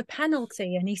serve a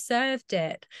penalty and he served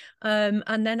it.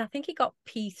 And then I think he got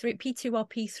P2 or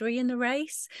P3 in the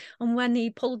race. And when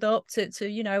he pulled up to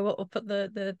up at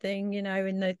the thing,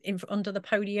 under the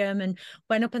podium and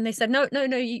went up and they said, no,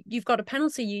 you've got a penalty.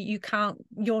 You can't,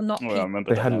 you're not. I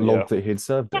remember they hadn't logged that he'd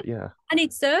served it, yeah. And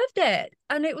he'd served it.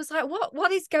 And it was like,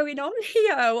 what is going on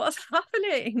here? What's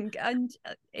happening? And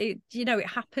it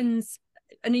happens.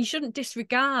 And you shouldn't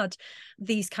disregard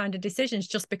these kind of decisions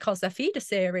just because they're feeder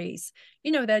series.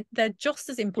 They're just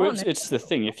as important. Well, it's the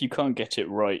thing. If you can't get it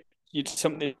right, it's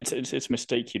a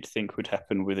mistake you'd think would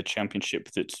happen with a championship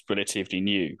that's relatively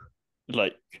new.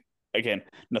 Like, again,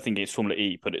 nothing against Formula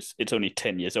E, but it's only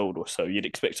 10 years old or so. You'd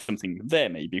expect something there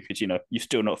maybe because, you've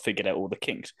still not figured out all the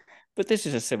kinks. But this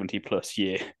is a 70-plus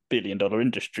year billion-dollar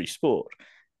industry sport.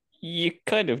 You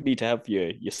kind of need to have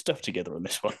your stuff together on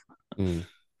this one. Mm.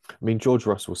 I mean, George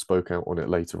Russell spoke out on it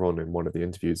later on in one of the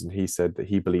interviews, and he said that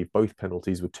he believed both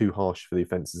penalties were too harsh for the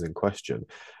offences in question.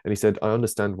 And he said, I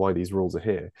understand why these rules are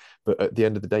here, but at the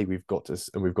end of the day, we've got to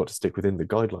stick within the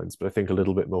guidelines. But I think a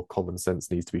little bit more common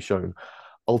sense needs to be shown.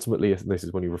 Ultimately, and this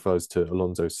is when he refers to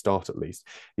Alonso's start at least,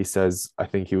 he says, I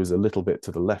think he was a little bit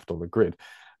to the left on the grid.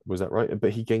 Was that right?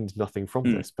 But he gained nothing from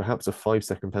this. Perhaps a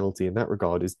 5-second penalty in that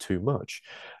regard is too much.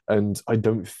 And I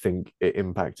don't think it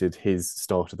impacted his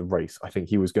start of the race. I think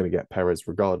he was going to get Perez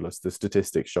regardless. The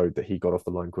statistics showed that he got off the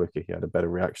line quicker. He had a better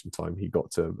reaction time. He got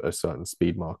to a certain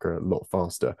speed marker a lot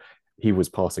faster. He was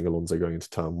passing Alonso going into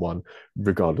turn one,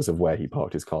 regardless of where he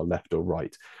parked his car, left or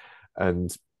right.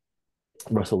 And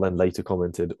Russell then later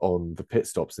commented on the pit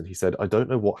stops and he said, I don't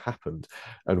know what happened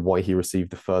and why he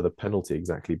received the further penalty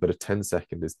exactly, but a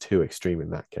 10-second is too extreme in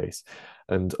that case.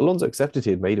 And Alonso accepted he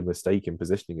had made a mistake in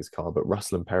positioning his car, but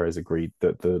Russell and Perez agreed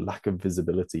that the lack of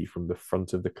visibility from the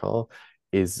front of the car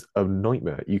is a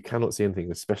nightmare. You cannot see anything,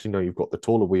 especially now you've got the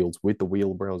taller wheels with the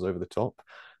wheel brows over the top.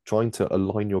 Trying to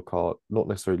align your car, not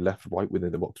necessarily left, right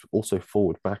within the box, but also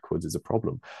forward, backwards is a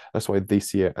problem. That's why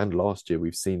this year and last year,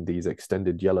 we've seen these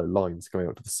extended yellow lines going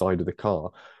out to the side of the car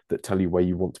that tell you where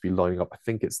you want to be lining up. I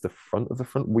think it's the front of the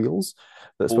front wheels.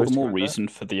 That's all the more reason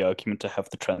for the argument to have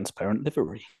the transparent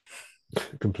livery.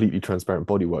 Completely transparent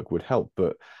bodywork would help,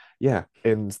 but yeah,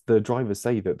 and the drivers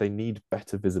say that they need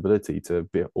better visibility to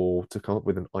come up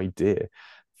with an idea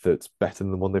that's better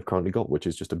than the one they've currently got, which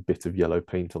is just a bit of yellow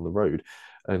paint on the road.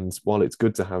 And while it's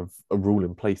good to have a rule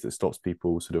in place that stops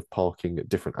people sort of parking at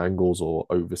different angles or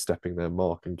overstepping their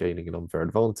mark and gaining an unfair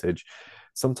advantage,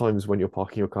 sometimes when you're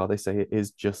parking your car, they say it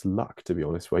is just luck, to be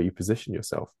honest, where you position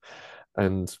yourself.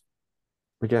 And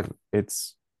again,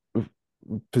 it's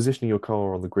positioning your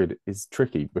car on the grid is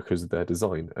tricky because of their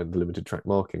design and the limited track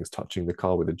markings. Touching the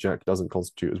car with a jack doesn't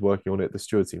constitute as working on it. The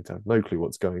stewards seem to have no clue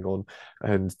what's going on,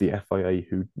 and the FIA,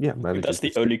 who manages. That's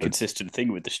the only consistent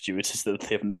thing with the stewards is that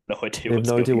they have no idea.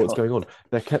 What's going on.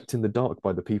 They're kept in the dark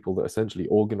by the people that essentially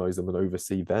organise them and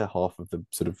oversee their half of the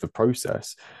sort of the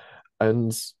process,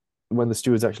 and when the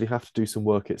stewards actually have to do some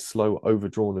work, it's slow,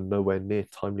 overdrawn, and nowhere near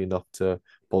timely enough to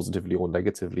positively or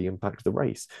negatively impact the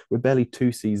race. We're barely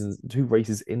 2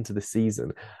 races into the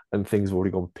season, and things have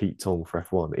already gone Pete Tong for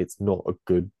F1. It's not a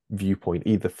good viewpoint,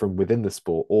 either from within the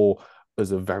sport or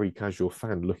as a very casual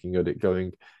fan looking at it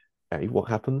going, hey, what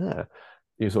happened there?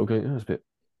 You're sort of going, oh, it's a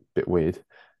bit weird.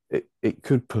 It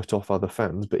could put off other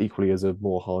fans, but equally as a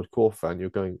more hardcore fan, you're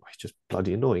going, it's just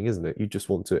bloody annoying, isn't it? You just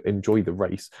want to enjoy the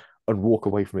race and walk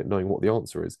away from it knowing what the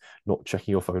answer is, not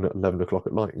checking your phone at 11 o'clock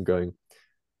at night and going,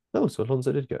 oh, so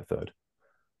Alonso did get a third.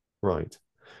 Right.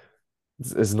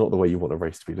 This is not the way you want a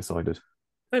race to be decided.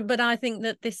 But I think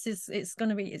that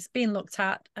it's being looked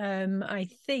at. I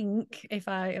think if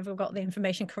I've got the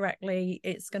information correctly,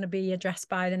 it's going to be addressed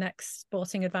by the next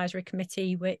Sporting Advisory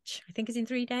Committee, which I think is in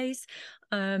 3 days,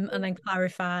 and then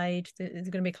clarified. There's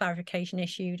going to be clarification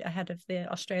issued ahead of the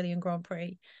Australian Grand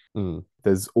Prix.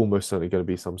 There's almost certainly going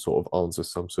to be some sort of answer,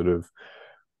 some sort of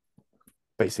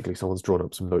basically someone's drawn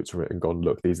up some notes from it and gone,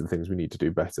 look, these are the things we need to do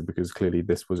better because clearly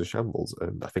this was a shambles.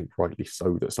 And I think rightly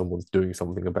so that someone's doing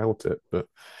something about it. But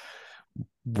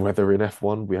whether in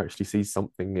F1 we actually see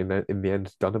something in the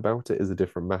end done about it is a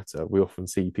different matter. We often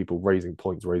see people raising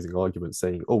points, raising arguments,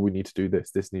 saying, oh, we need to do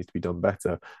this needs to be done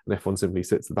better. And F1 simply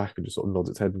sits at the back and just sort of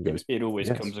nods its head and goes, it always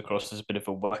comes across as a bit of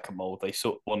a whack-a-mole. They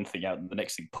sort one thing out and the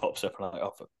next thing pops up and I'm like,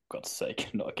 oh, for God's sake,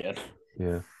 not again.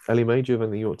 Yeah. Ellie May, do you have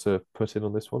anything you want to put in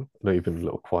on this one? I know you've been a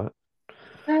little quiet.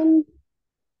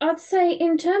 I'd say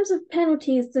in terms of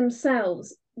penalties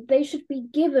themselves, they should be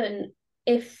given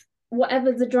if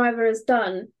whatever the driver has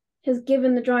done has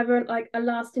given the driver like a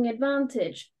lasting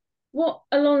advantage. What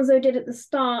Alonso did at the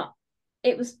start,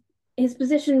 it was his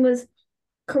position was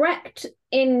correct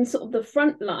in sort of the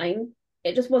front line.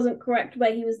 It just wasn't correct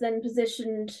where he was then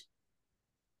positioned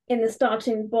in the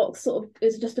starting box, sort of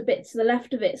is just a bit to the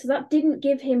left of it. So that didn't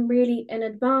give him really an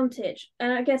advantage.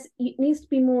 And I guess it needs to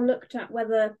be more looked at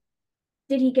whether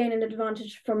did he gain an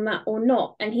advantage from that or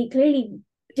not? And he clearly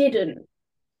didn't.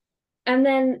 And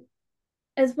then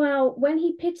as well, when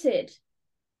he pitted,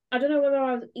 I don't know whether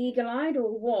I was eagle-eyed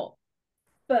or what,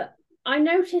 but I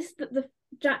noticed that the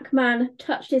Jackman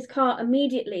touched his car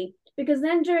immediately, because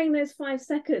then during those 5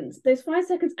 seconds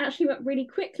actually went really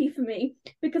quickly for me,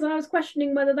 because I was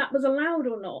questioning whether that was allowed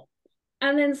or not.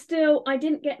 And then still, I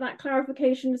didn't get that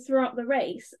clarification throughout the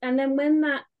race. And then when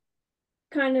that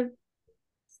kind of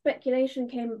speculation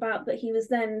came about that he was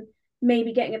then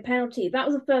maybe getting a penalty, that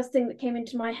was the first thing that came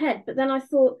into my head. But then I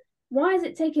thought, why is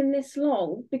it taking this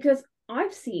long? Because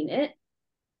I've seen it,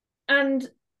 and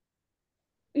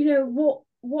what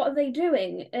are they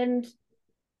doing? And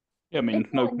yeah, I mean,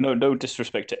 no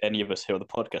disrespect to any of us here on the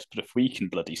podcast, but if we can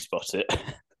bloody spot it,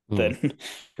 then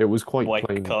it was quite why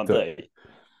plain can't that they?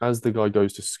 as the guy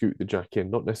goes to scoot the jack in,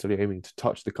 not necessarily aiming to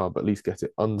touch the car, but at least get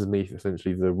it underneath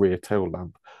essentially the rear tail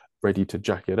lamp, ready to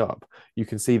jack it up, you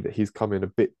can see that he's come in a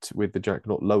bit with the jack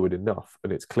not lowered enough,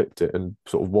 and it's clipped it and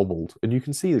sort of wobbled. And you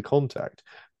can see the contact,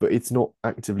 but it's not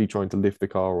actively trying to lift the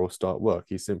car or start work.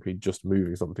 He's simply just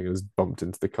moving something and has bumped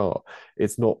into the car.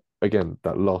 It's not, again,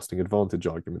 that lasting advantage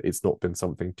argument. It's not been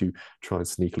something to try and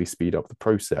sneakily speed up the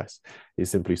process.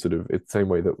 It's simply sort of, it's the same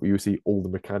way that you see all the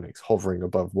mechanics hovering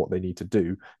above what they need to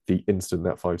do the instant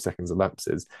that 5 seconds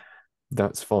elapses.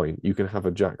 That's fine. You can have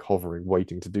a jack hovering,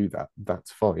 waiting to do that.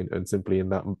 That's fine. And simply in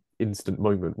that instant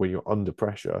moment when you're under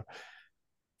pressure,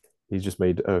 he's just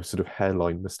made a sort of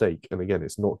hairline mistake. And again,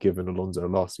 it's not given Alonso a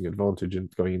lasting advantage in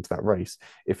going into that race.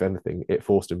 If anything, it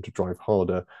forced him to drive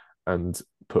harder and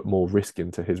put more risk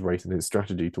into his race and his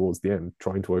strategy towards the end,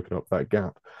 trying to open up that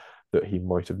gap that he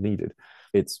might have needed.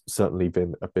 It's certainly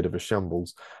been a bit of a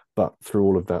shambles, but through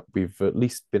all of that, we've at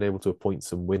least been able to appoint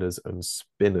some winners and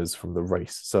spinners from the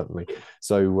race, certainly.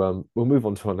 So we'll move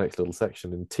on to our next little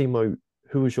section. And Timo,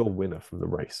 who was your winner from the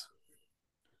race?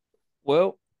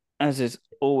 Well, as is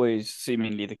always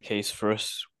seemingly the case for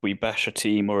us, we bash a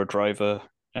team or a driver,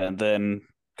 and then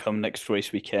come next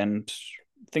race weekend,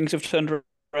 things have turned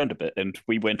around a bit, and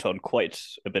we went on quite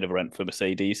a bit of a rant for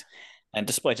Mercedes. And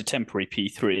despite a temporary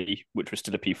P3, which was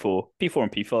still a P4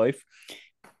 and P5,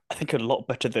 I think a lot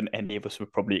better than any of us were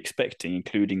probably expecting,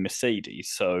 including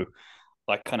Mercedes. So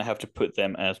I kind of have to put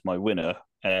them as my winner.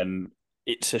 And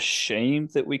it's a shame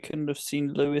that we couldn't have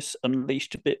seen Lewis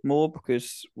unleashed a bit more,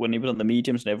 because when he was on the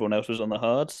mediums and everyone else was on the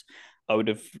hards, I would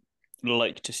have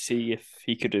liked to see if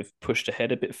he could have pushed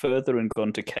ahead a bit further and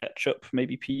gone to catch up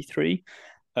maybe P3.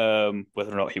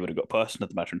 Whether or not he would have got past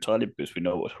another matter entirely, because we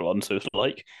know what Alonso's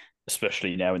like,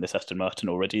 especially now in this Aston Martin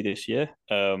already this year.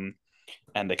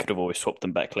 And they could have always swapped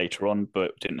them back later on,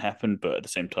 but it didn't happen. But at the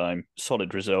same time,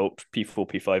 solid result, P4,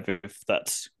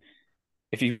 P5.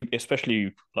 If you,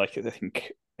 especially like I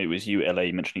think it was you,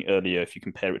 LA, mentioning earlier, if you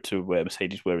compare it to where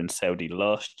Mercedes were in Saudi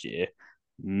last year,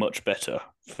 much better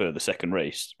for the second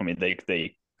race. I mean,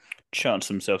 they chanced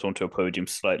themselves onto a podium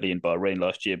slightly in Bahrain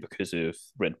last year because of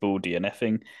Red Bull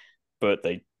DNFing, but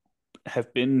they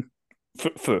have been,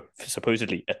 for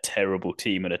supposedly a terrible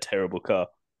team and a terrible car,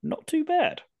 not too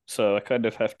bad. So I kind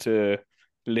of have to,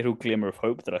 little glimmer of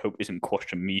hope that I hope isn't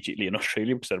quashed immediately in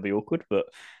Australia, because that'd be awkward, but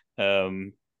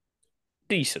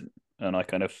decent. And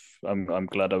I'm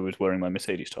glad I was wearing my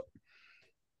Mercedes top.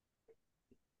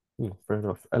 Fair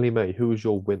enough. Ellie May, who was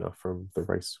your winner from the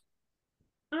race?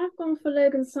 I've gone for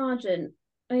Logan Sargent.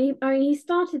 I mean, he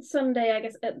started Sunday, I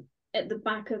guess, at the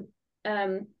back of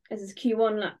as his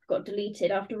Q1 lap got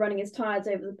deleted after running his tyres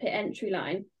over the pit entry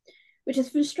line, which is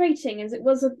frustrating, as it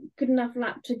was a good enough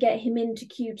lap to get him into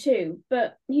Q2.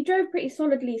 But he drove pretty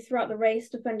solidly throughout the race,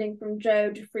 defending from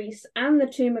Joe, De Vries, and the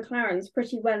two McLarens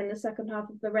pretty well in the second half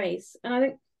of the race. And I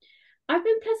think I've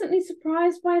been pleasantly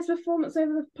surprised by his performance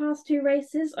over the past 2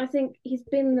 races. I think he's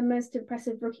been the most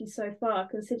impressive rookie so far,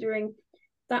 considering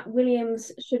that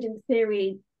Williams should, in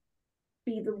theory,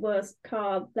 be the worst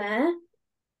car there.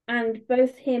 And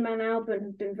both him and Albon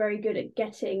have been very good at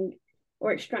getting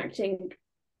or extracting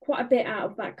quite a bit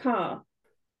out of that car.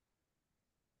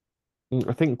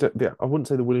 I think that I wouldn't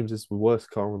say the Williams is the worst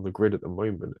car on the grid at the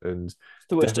moment, and it's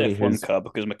the worst F1 his... car,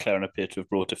 because McLaren appear to have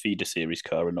brought a feeder series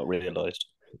car and not realised.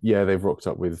 Yeah, they've rocked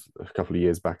up with a couple of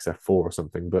years back F4 or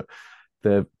something, but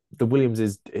the Williams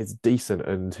is decent,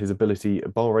 and his ability,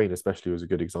 Bahrain especially, was a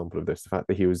good example of this. The fact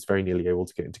that he was very nearly able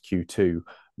to get into Q2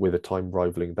 with a time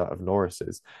rivaling that of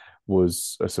Norris's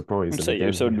was a surprise. And And so it again,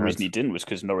 was the he only had reason he didn't was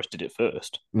because Norris did it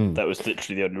first. That was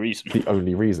literally the only reason. the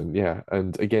only reason, yeah.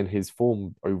 And again, his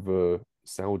form over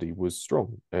Saudi was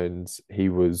strong, and he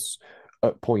was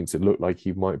at points it looked like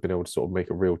he might have been able to sort of make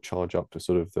a real charge up to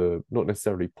sort of the not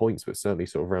necessarily points, but certainly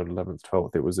sort of around 11th,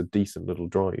 12th. It was a decent little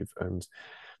drive, and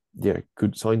yeah,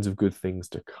 good signs of good things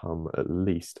to come at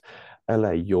least.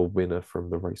 LA, your winner from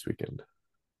the race weekend.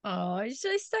 Oh, it's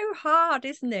just so hard,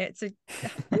 isn't it? To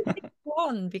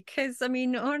one because I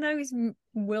mean, I know he's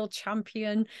world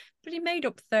champion, but he made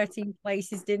up 13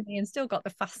 places, didn't he? And still got the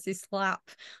fastest lap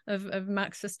of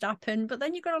Max Verstappen. But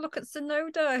then you've got to look at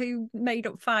Tsunoda, who made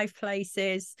up 5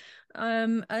 places,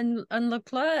 and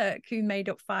Leclerc, who made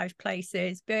up 5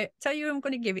 places. But tell you who I'm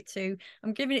going to give it to.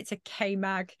 I'm giving it to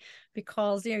K-Mag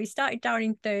because he started down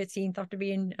in 13th after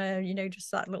being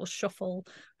just that little shuffle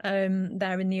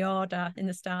there in the order, in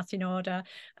the starting order.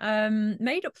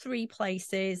 Made up 3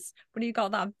 places, but he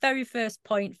got that very first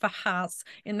point for Haas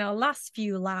in the last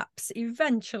few laps,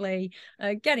 eventually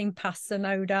getting past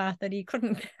Tsunoda that he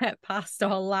couldn't get past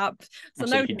all lap.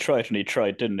 So he tried and he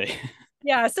tried, didn't he?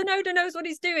 Yeah, Tsunoda knows what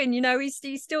he's doing.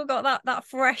 He's still got that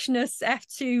freshness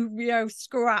F2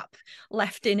 scrap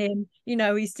left in him.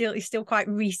 He's still quite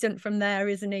recent from there,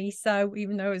 isn't he? So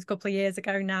even though it was a couple of years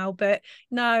ago now, but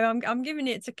no, I'm giving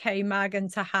it to K-Mag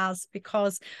and to Haas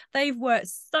because they've worked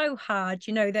so hard.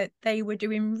 That they were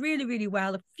doing really, really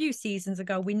well a few seasons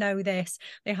ago. We know this.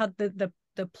 They had the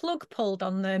plug pulled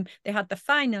on them. They had the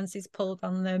finances pulled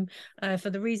on them for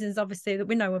the reasons, obviously, that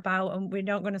we know about and we're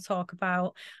not going to talk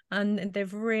about. And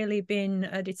they've really been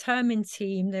a determined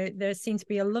team. There seems to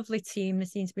be a lovely team. There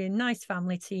seems to be a nice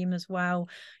family team as well.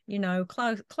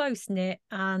 Close knit,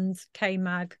 and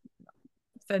K-Mag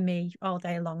for me all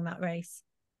day long that race.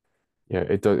 Yeah,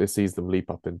 it sees them leap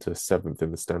up into 7th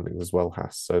in the standings as well,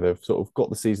 Haas. So they've sort of got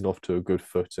the season off to a good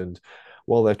foot. And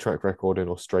while their track record in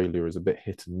Australia is a bit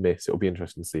hit and miss, it'll be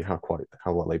interesting to see how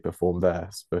well they perform there.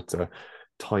 But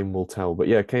time will tell. But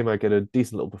yeah, K-Mag get a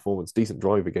decent little performance, decent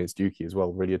drive against Yuki as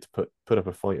well. Really had to put up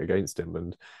a fight against him.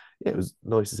 And yeah, it was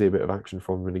nice to see a bit of action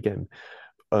from him. And again,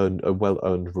 earned a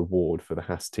well-earned reward for the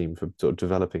Haas team for sort of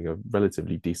developing a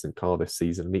relatively decent car this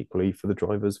season, and equally for the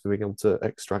drivers for being able to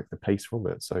extract the pace from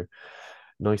it. So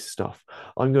nice stuff.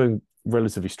 I'm going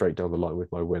relatively straight down the line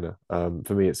with my winner.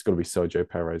 For me, it's got to be Sergio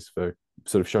Perez for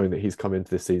sort of showing that he's come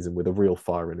into this season with a real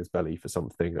fire in his belly for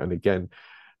something. And again,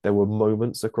 there were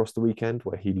moments across the weekend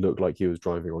where he looked like he was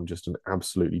driving on just an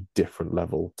absolutely different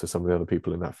level to some of the other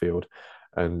people in that field.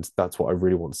 And that's what I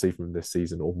really want to see from him this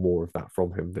season, or more of that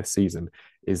from him this season,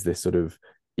 is this sort of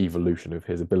evolution of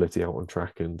his ability out on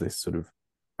track and this sort of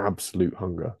absolute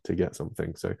hunger to get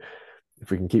something. So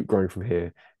if we can keep growing from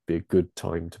here, be a good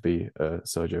time to be a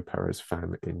Sergio Perez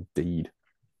fan indeed.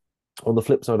 On the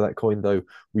flip side of that coin, though,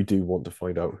 we do want to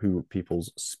find out who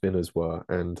people's spinners were.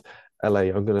 And LA,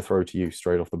 I'm going to throw to you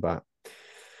straight off the bat.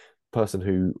 Person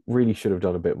who really should have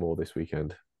done a bit more this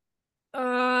weekend.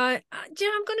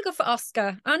 I'm going to go for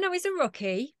Oscar. I know he's a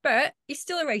rookie, but he's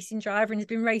still a racing driver and he's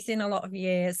been racing a lot of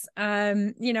years.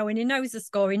 And he knows the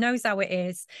score, he knows how it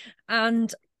is.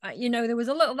 And there was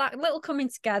that little coming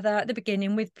together at the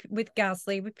beginning with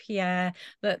Gasly, with Pierre,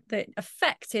 that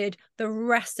affected the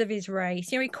rest of his race.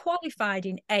 He qualified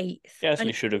in 8th.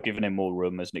 Gasly should have given him more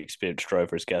room as an experienced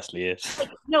driver as Gasly is.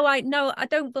 No, I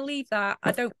don't believe that.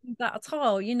 I don't believe that at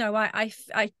all.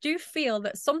 I do feel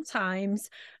that sometimes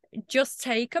just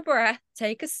take a breath,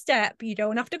 take a step. You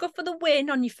don't have to go for the win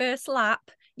on your first lap.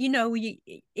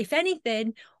 If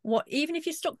anything, even if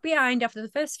you're stuck behind after the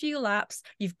first few laps,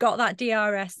 you've got that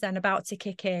DRS then about to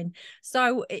kick in.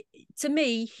 So to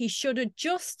me, he should have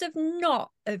just have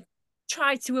not have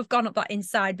tried to have gone up that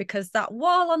inside, because that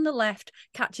wall on the left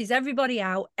catches everybody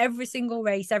out every single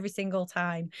race, every single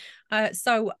time.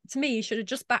 So to me, he should have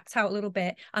just backed out a little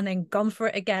bit and then gone for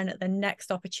it again at the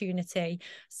next opportunity.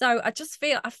 So I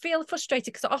feel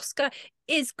frustrated because Oscar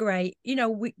is great.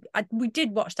 We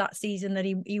did watch that season that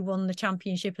he won the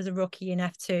championship as a rookie in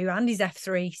F2 and his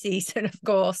F3 season, of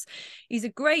course. He's a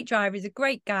great driver. He's a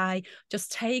great guy.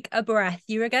 Just take a breath.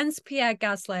 You're against Pierre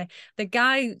Gasly. The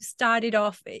guy started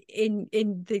off in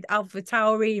the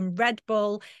AlphaTauri and Red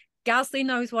Bull. Gasly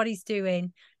knows what he's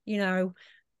doing.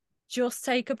 Just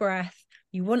take a breath.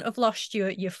 You wouldn't have lost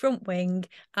your front wing,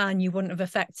 and you wouldn't have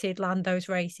affected Lando's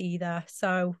race either.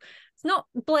 So it's not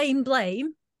blame.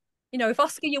 If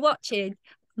Oscar, you're watching,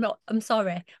 I'm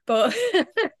sorry, but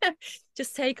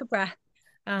just take a breath,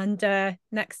 and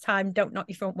next time don't knock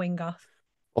your front wing off.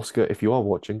 Oscar, if you are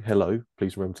watching, hello.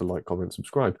 Please remember to like, comment,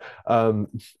 subscribe.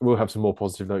 We'll have some more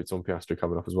positive notes on Piastri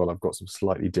coming up as well. I've got some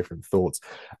slightly different thoughts.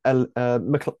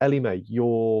 Ellie May,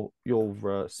 your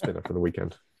spinner for the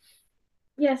weekend.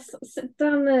 Yes,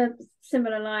 down the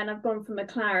similar line, I've gone for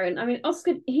McLaren. I mean,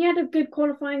 Oscar, he had a good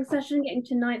qualifying session, getting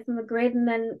to ninth on the grid, and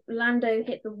then Lando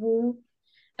hit the wall,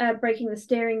 breaking the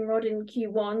steering rod in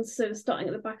Q1, so starting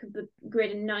at the back of the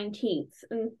grid in 19th.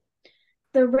 And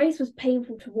the race was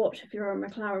painful to watch if you're a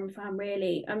McLaren fan,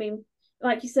 really. I mean,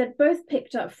 like you said, both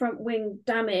picked up front wing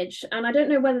damage, and I don't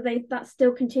know whether that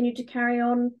still continued to carry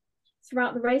on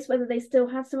throughout the race, whether they still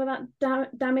have some of that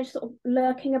damage sort of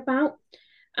lurking about.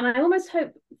 And I almost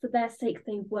hope for their sake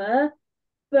they were,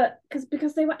 but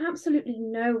because they were absolutely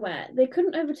nowhere. They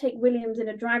couldn't overtake Williams in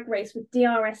a drag race with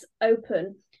DRS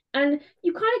open. And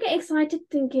you kind of get excited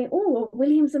thinking, oh,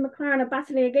 Williams and McLaren are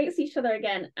battling against each other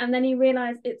again. And then you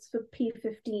realise it's for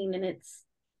P15 and it's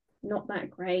not that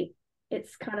great.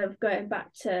 It's kind of going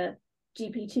back to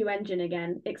GP2 engine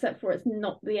again, except for it's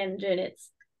not the engine,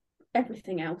 it's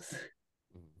everything else.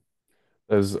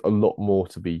 There's a lot more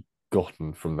to be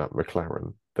gotten from that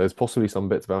McLaren. There's possibly some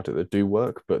bits about it that do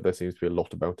work, but there seems to be a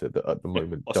lot about it that at the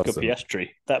moment Oscar doesn't. Piastri,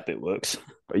 that bit works.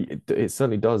 It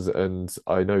certainly does, and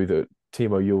I know that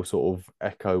Timo, you'll sort of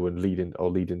echo and lead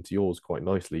into yours quite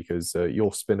nicely because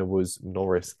your spinner was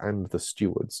Norris and the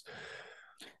stewards.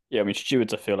 Yeah, I mean,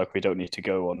 stewards, I feel like we don't need to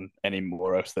go on any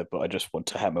more else there, but I just want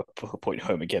to hammer a point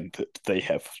home again that they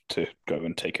have to go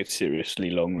and take a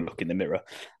seriously long look in the mirror.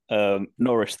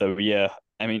 Norris, though, yeah,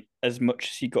 I mean, as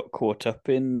much as he got caught up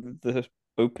in the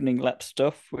opening lap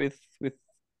stuff with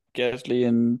Gasly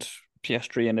and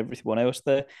Piastri and everyone else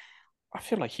there, I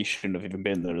feel like he shouldn't have even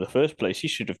been there in the first place. He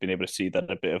should have been able to see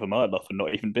that a bit of a mile off and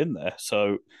not even been there.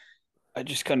 So I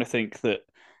just kind of think that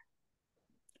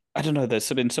I don't know.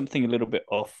 There's been something a little bit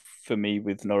off for me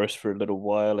with Norris for a little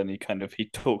while, and he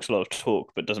talks a lot of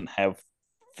talk, but doesn't have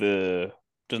the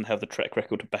track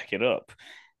record to back it up,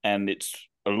 and it's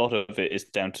a lot of it is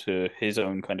down to his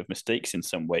own kind of mistakes in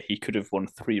some way. He could have won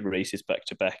 3 races back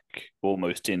to back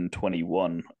almost in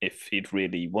 21 if he'd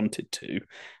really wanted to,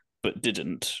 but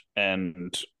didn't,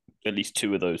 and at least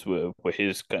 2 of those were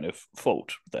his kind of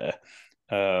fault there.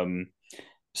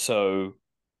 So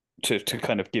to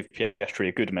kind of give Piastri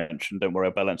a good mention, don't worry,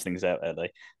 I'll balance things out, LA.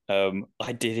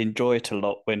 I did enjoy it a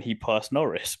lot when he passed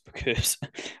Norris because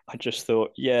I just thought,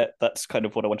 yeah, that's kind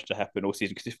of what I wanted to happen all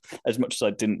season. Because as much as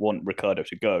I didn't want Ricciardo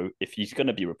to go, if he's going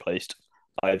to be replaced,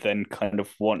 I then kind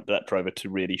of want that driver to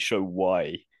really show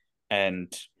why.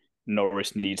 And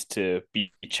Norris needs to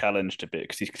be challenged a bit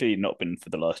because he's clearly not been for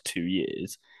the last 2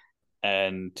 years.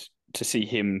 And to see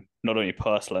him not only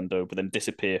pass Lando, but then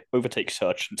disappear, overtake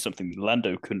Sargent, something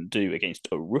Lando couldn't do against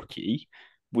a rookie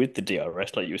with the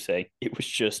DRS, like you were saying, it was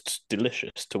just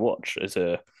delicious to watch as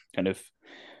a kind of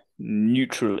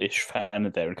neutral-ish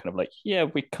fan there and kind of like, yeah,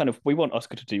 we want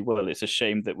Oscar to do well. It's a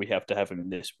shame that we have to have him in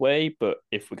this way, but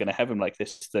if we're going to have him like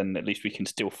this, then at least we can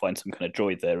still find some kind of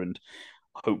joy there. And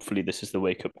hopefully this is the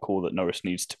wake-up call that Norris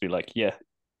needs to be like, yeah,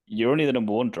 you're only the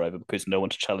number 1 driver because no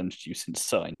one's challenged you since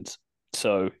Sainz.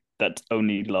 So that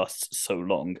only lasts so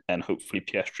long, and hopefully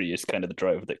Piastri is kind of the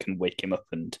driver that can wake him up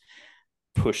and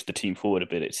push the team forward a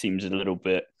bit. It seems a little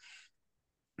bit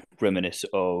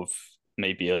reminiscent of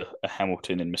maybe a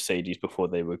Hamilton and Mercedes before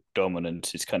they were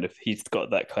dominant. He's got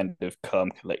that kind of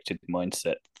calm, collected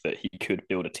mindset that he could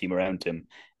build a team around him.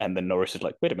 And then Norris is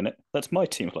like, wait a minute, that's my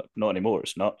team. Like, not anymore.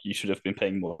 It's not. You should have been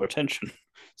paying more attention.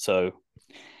 So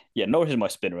yeah, Norris is my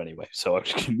spinner anyway. So I'm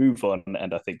just going to move on.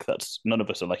 And I think that's none of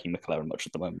us are liking McLaren much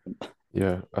at the moment.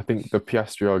 Yeah, I think the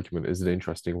Piastri argument is an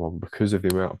interesting one because of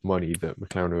the amount of money that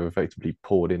McLaren have effectively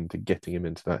poured into getting him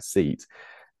into that seat.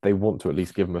 They want to at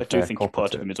least give him a fair I do think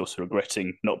part of him is also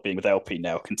regretting not being with Alpine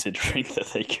now, considering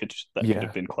that could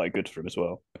have been quite good for him as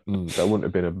well. That wouldn't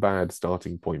have been a bad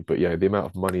starting point. But yeah, the amount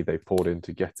of money they poured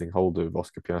into getting hold of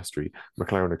Oscar Piastri,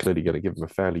 McLaren are clearly going to give him a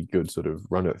fairly good sort of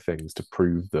run at things to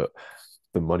prove that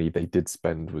the money they did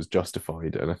spend was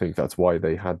justified. And I think that's why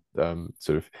they had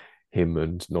sort of him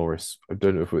and Norris. I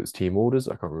don't know if it was team orders.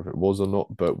 I can't remember if it was or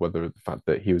not, but whether the fact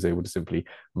that he was able to simply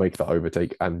make that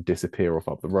overtake and disappear off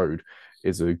up the road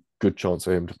is a good chance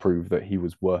for him to prove that he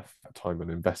was worth that time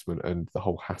and investment and the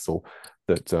whole hassle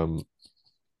that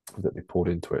that they poured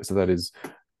into it. So that is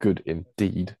good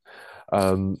indeed.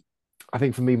 I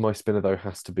think for me, my spinner though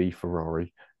has to be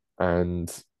Ferrari,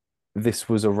 and this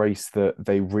was a race that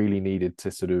they really needed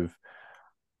to sort of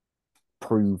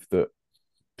prove that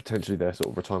potentially their sort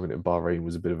of retirement in Bahrain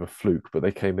was a bit of a fluke, but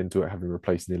they came into it having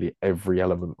replaced nearly every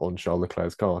element on Charles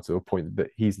Leclerc's car to a point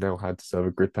that he's now had to serve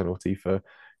a grid penalty for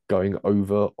going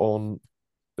over on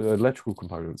electrical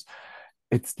components.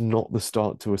 it's not the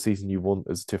start to a season you want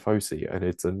as Tifosi, and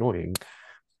it's annoying.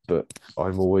 But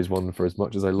I'm always one, for as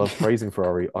much as I love praising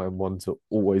Ferrari, I'm one to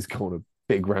always go on a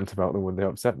big rant about them when they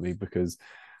upset me because,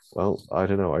 well, I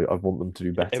don't know, I want them to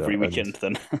do better. Every weekend,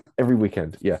 then. Every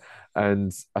weekend, yeah.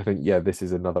 And I think, yeah, this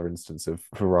is another instance of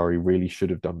Ferrari really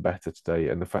should have done better today.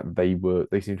 And the fact that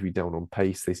they seem to be down on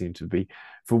pace, they seem to be,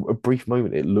 for a brief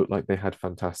moment, it looked like they had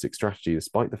fantastic strategy,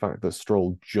 despite the fact that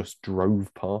Stroll just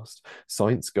drove past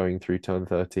Sainz going through turn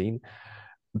 13.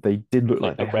 They did look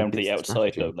like they had around the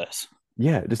outside, strategy. no less.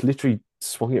 Yeah, just literally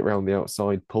swung it around the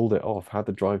outside, pulled it off, had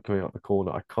the drive coming out the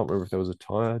corner. I can't remember if there was a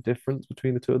tire difference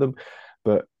between the two of them,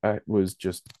 but it was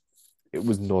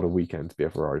not a weekend to be a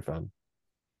Ferrari fan.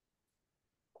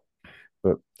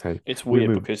 But hey, it's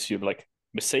weird because you're like,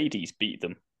 Mercedes beat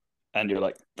them, and you're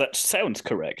like, that sounds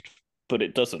correct, but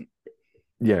it doesn't.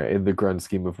 Yeah, in the grand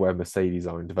scheme of where Mercedes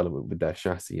are in development with their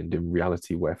chassis, and in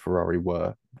reality where Ferrari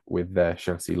were with their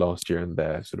chassis last year and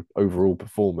their sort of overall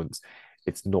performance,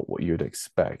 it's not what you'd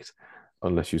expect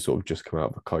unless you sort of just come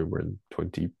out of a coma in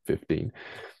 2015,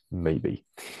 maybe.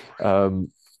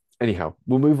 Anyhow,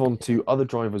 we'll move on to other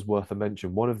drivers worth a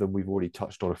mention. One of them we've already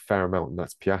touched on a fair amount, and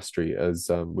that's Piastri.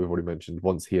 As we've already mentioned,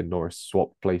 once he and Norris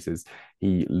swapped places,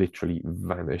 he literally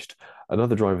vanished.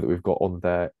 Another driver that we've got on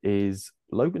there is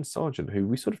Logan Sargent, who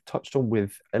we sort of touched on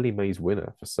with Ellie Mae's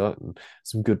winner for certain.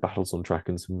 Some good battles on track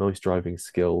and some nice driving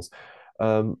skills.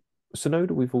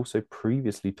 Sonoda, we've also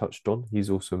previously touched on. He's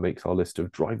also makes our list of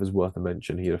drivers worth a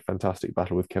mention. He had a fantastic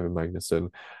battle with Kevin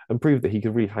Magnussen and proved that he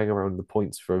could really hang around the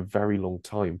points for a very long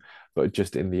time, but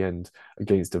just in the end,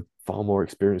 against a far more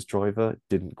experienced driver,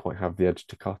 didn't quite have the edge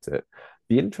to cut it.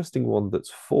 The interesting one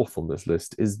that's fourth on this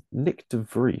list is Nick de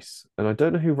Vries, and I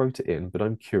don't know who wrote it in, but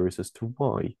I'm curious as to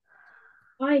why.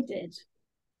 I did.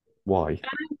 Why?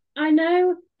 I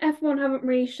know F1 haven't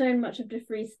really shown much of De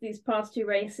Vries these past two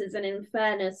races, and in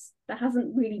fairness, there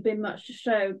hasn't really been much to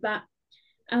show. That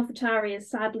AlphaTauri is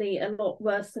sadly a lot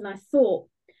worse than I thought.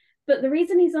 But the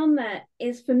reason he's on there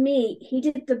is, for me, he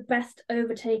did the best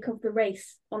overtake of the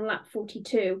race on lap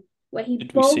 42, where he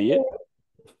Did we see it?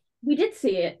 We did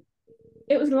see it.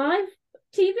 It was live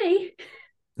TV.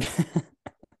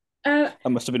 I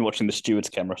must have been watching the steward's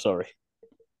camera, sorry.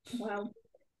 Wow.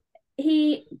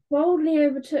 He boldly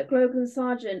overtook Logan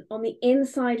Sargent on the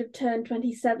inside of turn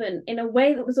 27 in a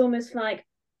way that was almost like,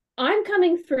 I'm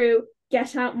coming through,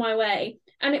 get out my way.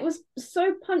 And it was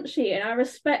so punchy, and I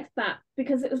respect that,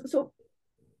 because it was sort of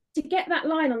to get that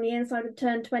line on the inside of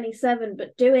turn 27,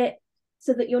 but do it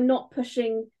so that you're not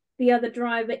pushing the other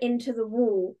driver into the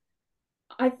wall.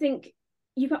 I think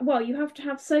you have to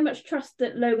have so much trust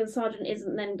that Logan Sargent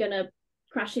isn't then going to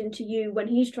crash into you when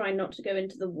he's trying not to go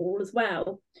into the wall as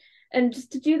well. And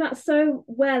just to do that so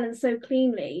well and so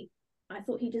cleanly, I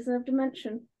thought he deserved a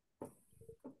mention.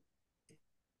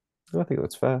 I think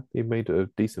that's fair. He made a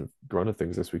decent run of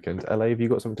things this weekend. LA, have you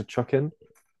got something to chuck in?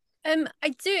 I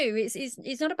do.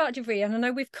 It's not about De Vries, and I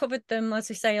know we've covered them, as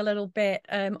we say, a little bit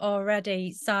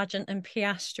already, Sargent and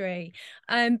Piastri.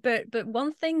 But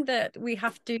one thing that we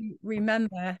have to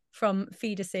remember from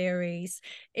feeder series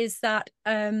is that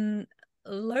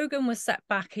Logan was set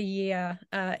back a year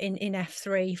in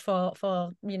F3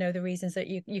 for the reasons that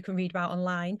you can read about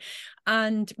online,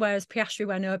 and whereas Piastri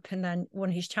went up and then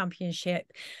won his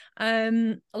championship.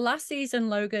 Last season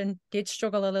Logan did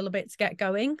struggle a little bit to get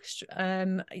going.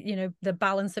 The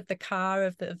balance of the car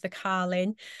of the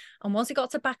Carlin, and once he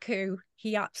got to Baku,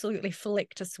 he absolutely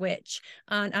flicked a switch,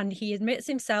 and he admits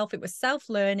himself it was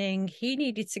self-learning. He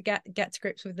needed to get to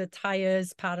grips with the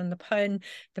tires, pardon the pun,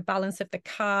 the balance of the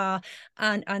car,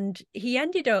 and he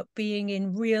ended up being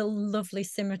in real lovely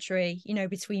symmetry,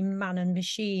 between man and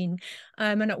machine.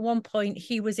 And at one point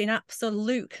he was in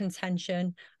absolute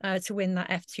contention to win that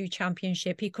F2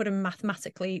 championship. He could have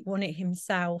mathematically won it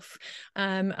himself,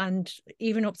 and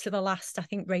even up to the last, I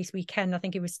think, race weekend, I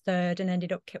think he was third and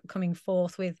ended up coming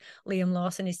fourth with Liam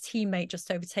Lawson, his teammate,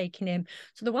 just overtaking him.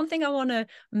 So the one thing I want to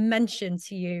mention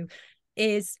to you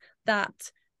is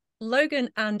that Logan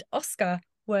and Oscar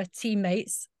were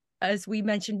teammates, as we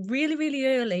mentioned really, really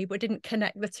early, but didn't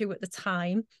connect the two at the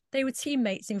time. They were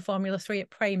teammates in Formula 3 at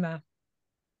Prema.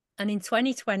 And in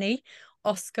 2020,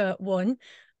 Oscar won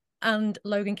and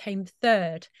Logan came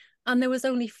third. And there was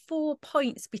only 4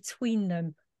 points between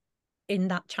them in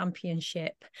that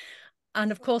championship. And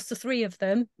of course, the three of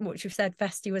them, which we've said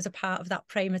Vesti was a part of that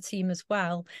Prema team as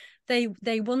well,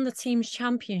 they won the team's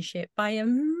championship by a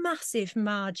massive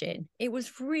margin. It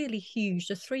was really huge.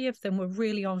 The three of them were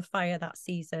really on fire that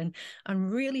season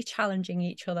and really challenging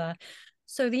each other.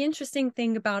 So the interesting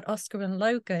thing about Oscar and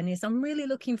Logan is I'm really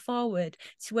looking forward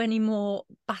to any more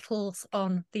battles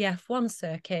on the F1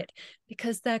 circuit,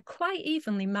 because they're quite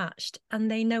evenly matched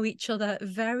and they know each other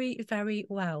very, very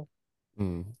well.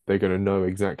 They're going to know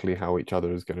exactly how each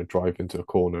other is going to drive into a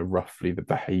corner, roughly the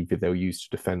behavior they'll use to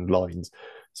defend lines.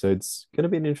 So it's going to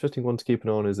be an interesting one to keep an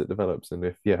eye on as it develops.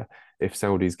 And if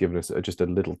Saudi's given us just a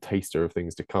little taster of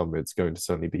things to come, it's going to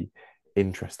certainly be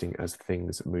interesting as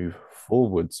things move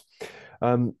forwards.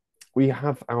 We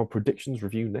have our predictions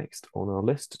review next on our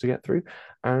list to get through,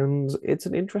 and it's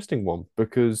an interesting one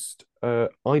because I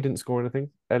didn't score anything.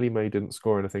 Ellie Mae didn't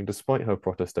score anything despite her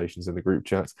protestations in the group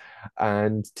chats,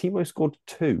 and Timo scored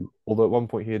two. Although at one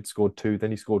point he had scored two,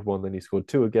 then he scored one, then he scored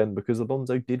two again because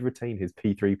Alonso did retain his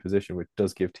P3 position, which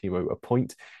does give Timo a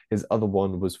point. His other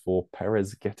one was for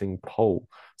Perez getting pole.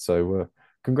 So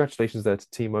congratulations there to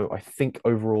Timo. I think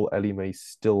overall Ellie Mae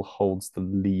still holds the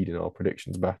lead in our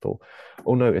predictions battle.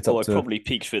 Oh no, it's up to... I probably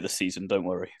peaked for the season, don't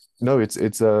worry. No, it's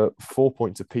 4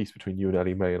 points apiece between you and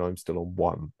Ellie Mae, and I'm still on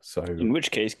one. So in which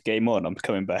case, game on, I'm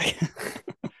coming back.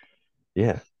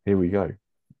 Yeah, here we go.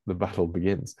 The battle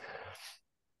begins.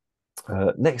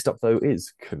 Next up, though,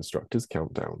 is Constructors'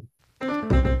 Countdown.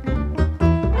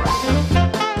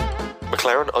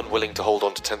 McLaren unwilling to hold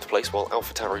on to 10th place while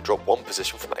AlphaTauri drop one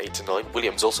position from 8 to 9.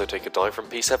 Williams also take a dive from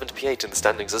P7 to P8 in the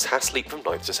standings as Haas leap from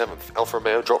 9th to 7th. Alfa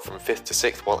Romeo drop from 5th to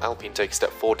 6th while Alpine take a step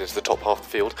forward into the top half of the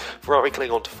field. Ferrari cling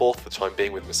on to 4th for the time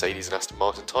being, with Mercedes and Aston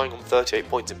Martin tying on 38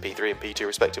 points in P3 and P2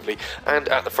 respectively, and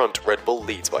at the front Red Bull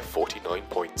leads by 49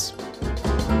 points.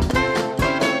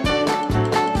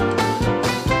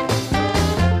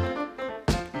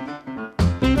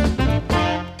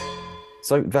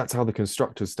 So that's how the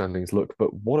constructors' standings look,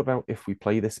 but what about if we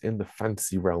play this in the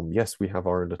fantasy realm? Yes, we have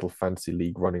our own little fantasy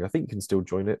league running. I think you can still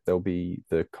join it. There'll be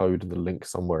the code and the link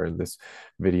somewhere in this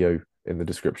video in the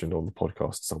description on the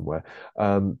podcast somewhere.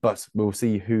 But we'll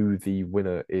see who the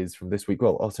winner is from this week.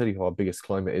 Well, I'll tell you who our biggest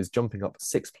climber is. Jumping up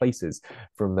 6 places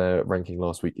from their ranking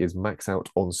last week is Max Out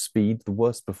on Speed. The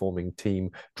worst performing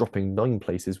team, dropping 9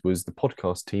 places, was the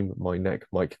podcast team, My Neck,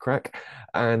 Mike Crack.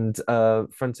 And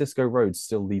Francisco Rhodes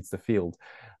still leads the field.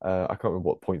 I can't remember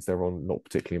what points they're on, not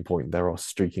particularly important. They are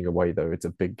streaking away, though. It's a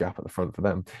big gap at the front for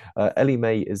them. Ellie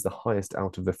Mae is the highest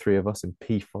out of the three of us in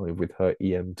P5 with her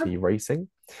EMT Racing.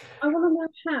 I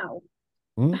want to know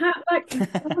how. How, like,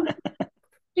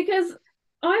 because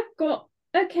I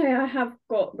have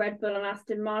got Red Bull and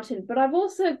Aston Martin, but I've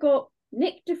also got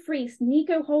Nick de Vries,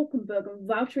 Nico Hulkenberg, and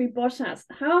Valtteri Bottas.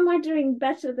 How am I doing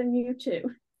better than you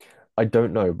two? I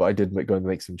don't know, but I did go and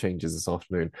make some changes this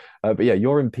afternoon. But yeah,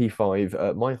 you're in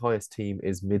P5. My highest team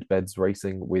is Midbeds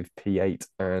Racing with P8,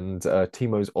 and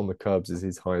Timo's On the Curbs is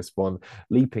his highest one,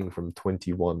 leaping from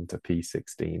 21 to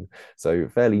P16. So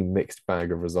fairly mixed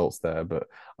bag of results there, but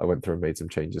I went through and made some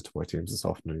changes to my teams this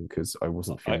afternoon because I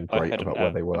wasn't feeling great about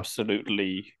where they were.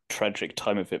 Absolutely tragic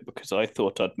time of it because I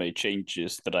thought I'd made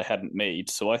changes that I hadn't made,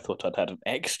 so I thought I'd had an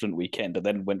excellent weekend, and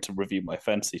then went to review my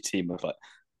fantasy team. I was like,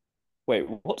 wait,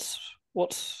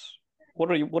 what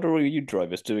are you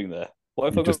drivers doing there? Why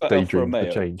have I got Alfa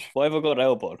Romeo? Why have I got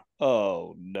Albon?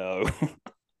 Oh no.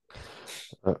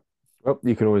 Well,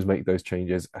 you can always make those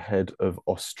changes ahead of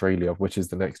Australia, which is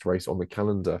the next race on the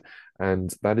calendar.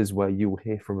 And that is where you will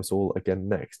hear from us all again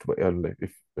next,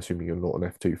 assuming you're not an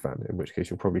F2 fan, in which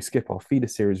case you'll probably skip our feeder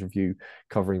series review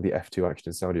covering the F2 action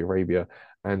in Saudi Arabia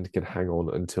and can hang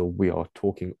on until we are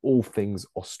talking all things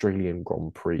Australian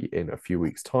Grand Prix in a few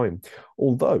weeks' time.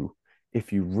 Although,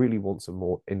 if you really want some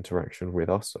more interaction with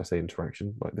us, I say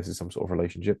interaction, like this is some sort of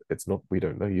relationship. It's not, we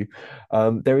don't know you.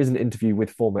 There is an interview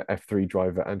with former F3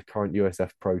 driver and current USF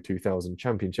Pro 2000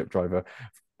 Championship driver,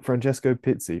 Francesco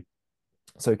Pizzi.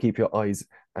 So keep your eyes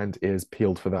and ears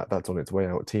peeled for that. That's on its way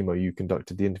out. Timo, you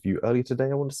conducted the interview earlier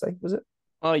today, I want to say, was it?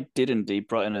 I did indeed,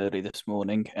 bright and early this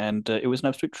morning, and it was an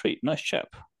absolute treat. Nice chap.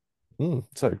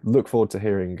 So look forward to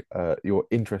hearing your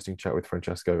interesting chat with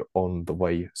Francesco on the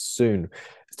way soon.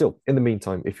 Still, in the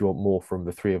meantime, if you want more from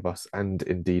the three of us and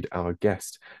indeed our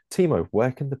guest, Timo,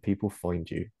 where can the people find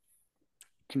you? You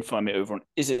can find me over on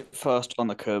Is It Fast on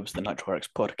the Curbs, the NitroX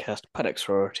podcast, Paddock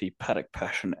Sorority, Paddock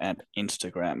Passion, and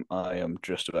Instagram. I am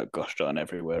just about gosh darn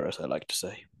everywhere, as I like to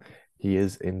say. He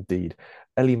is indeed.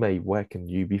 Ellie Mae, where can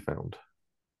you be found?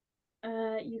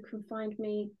 You can find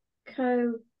me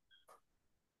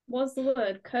what's the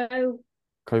word?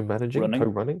 Co-managing? Running.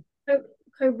 Co-running?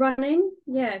 Co-running,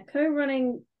 yeah,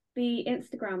 co-running the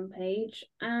Instagram page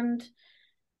and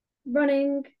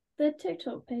running the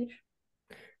TikTok page.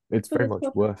 It's very Fingers much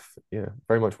crossed. worth, yeah,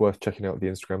 very much worth checking out the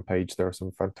Instagram page. There are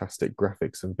some fantastic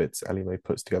graphics and bits Ellie Mae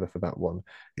puts together for that one,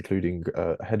 including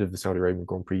ahead of the Saudi Arabian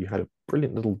Grand Prix. You had a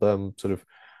brilliant little sort of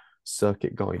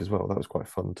circuit guide as well. That was quite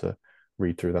fun to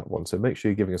read through that one. So make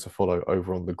sure you're giving us a follow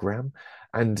over on the gram.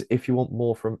 And if you want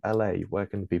more from LA, where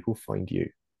can people find you?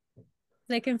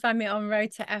 They can find me on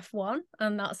Road to F1,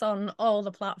 and that's on all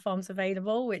the platforms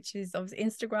available, which is obviously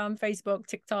Instagram, Facebook,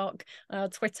 TikTok,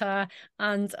 Twitter,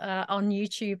 and on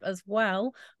YouTube as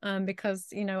well.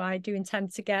 Because I do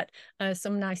intend to get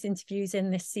some nice interviews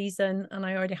in this season, and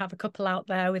I already have a couple out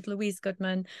there with Louise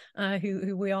Goodman,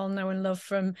 who we all know and love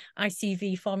from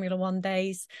ICV Formula One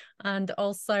days, and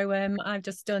also I've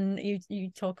just done. You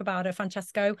talk about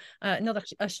Francesco, another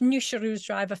a new Charouz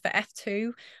driver for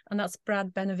F2, and that's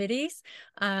Brad Benavides.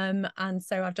 And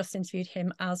so I've just interviewed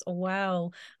him as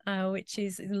well, which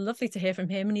is lovely to hear from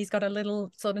him. And he's got a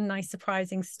little sort of nice,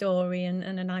 surprising story and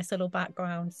a nice little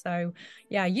background. So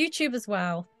yeah, YouTube as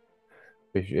well.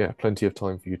 Yeah, plenty of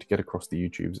time for you to get across the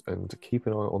YouTubes and keep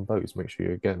an eye on those. Make sure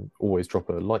you, again, always drop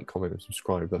a like, comment, and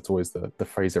subscribe. That's always the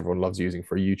phrase everyone loves using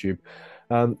for a YouTube.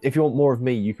 If you want more of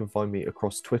me, you can find me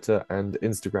across Twitter and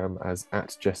Instagram as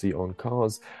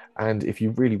 @JesseOnCars. And if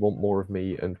you really want more of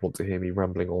me and want to hear me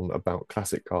rambling on about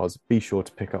classic cars, be sure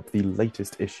to pick up the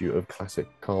latest issue of Classic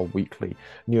Car Weekly.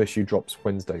 New issue drops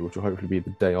Wednesday, which will hopefully be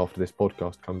the day after this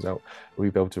podcast comes out.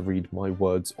 We'll be able to read my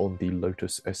words on the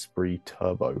Lotus Esprit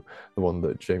Turbo, the one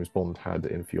that James Bond had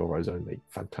in For Your Eyes Only.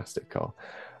 Fantastic car.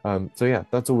 So yeah,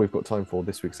 that's all we've got time for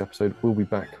this week's episode. We'll be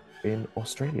back in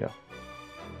Australia.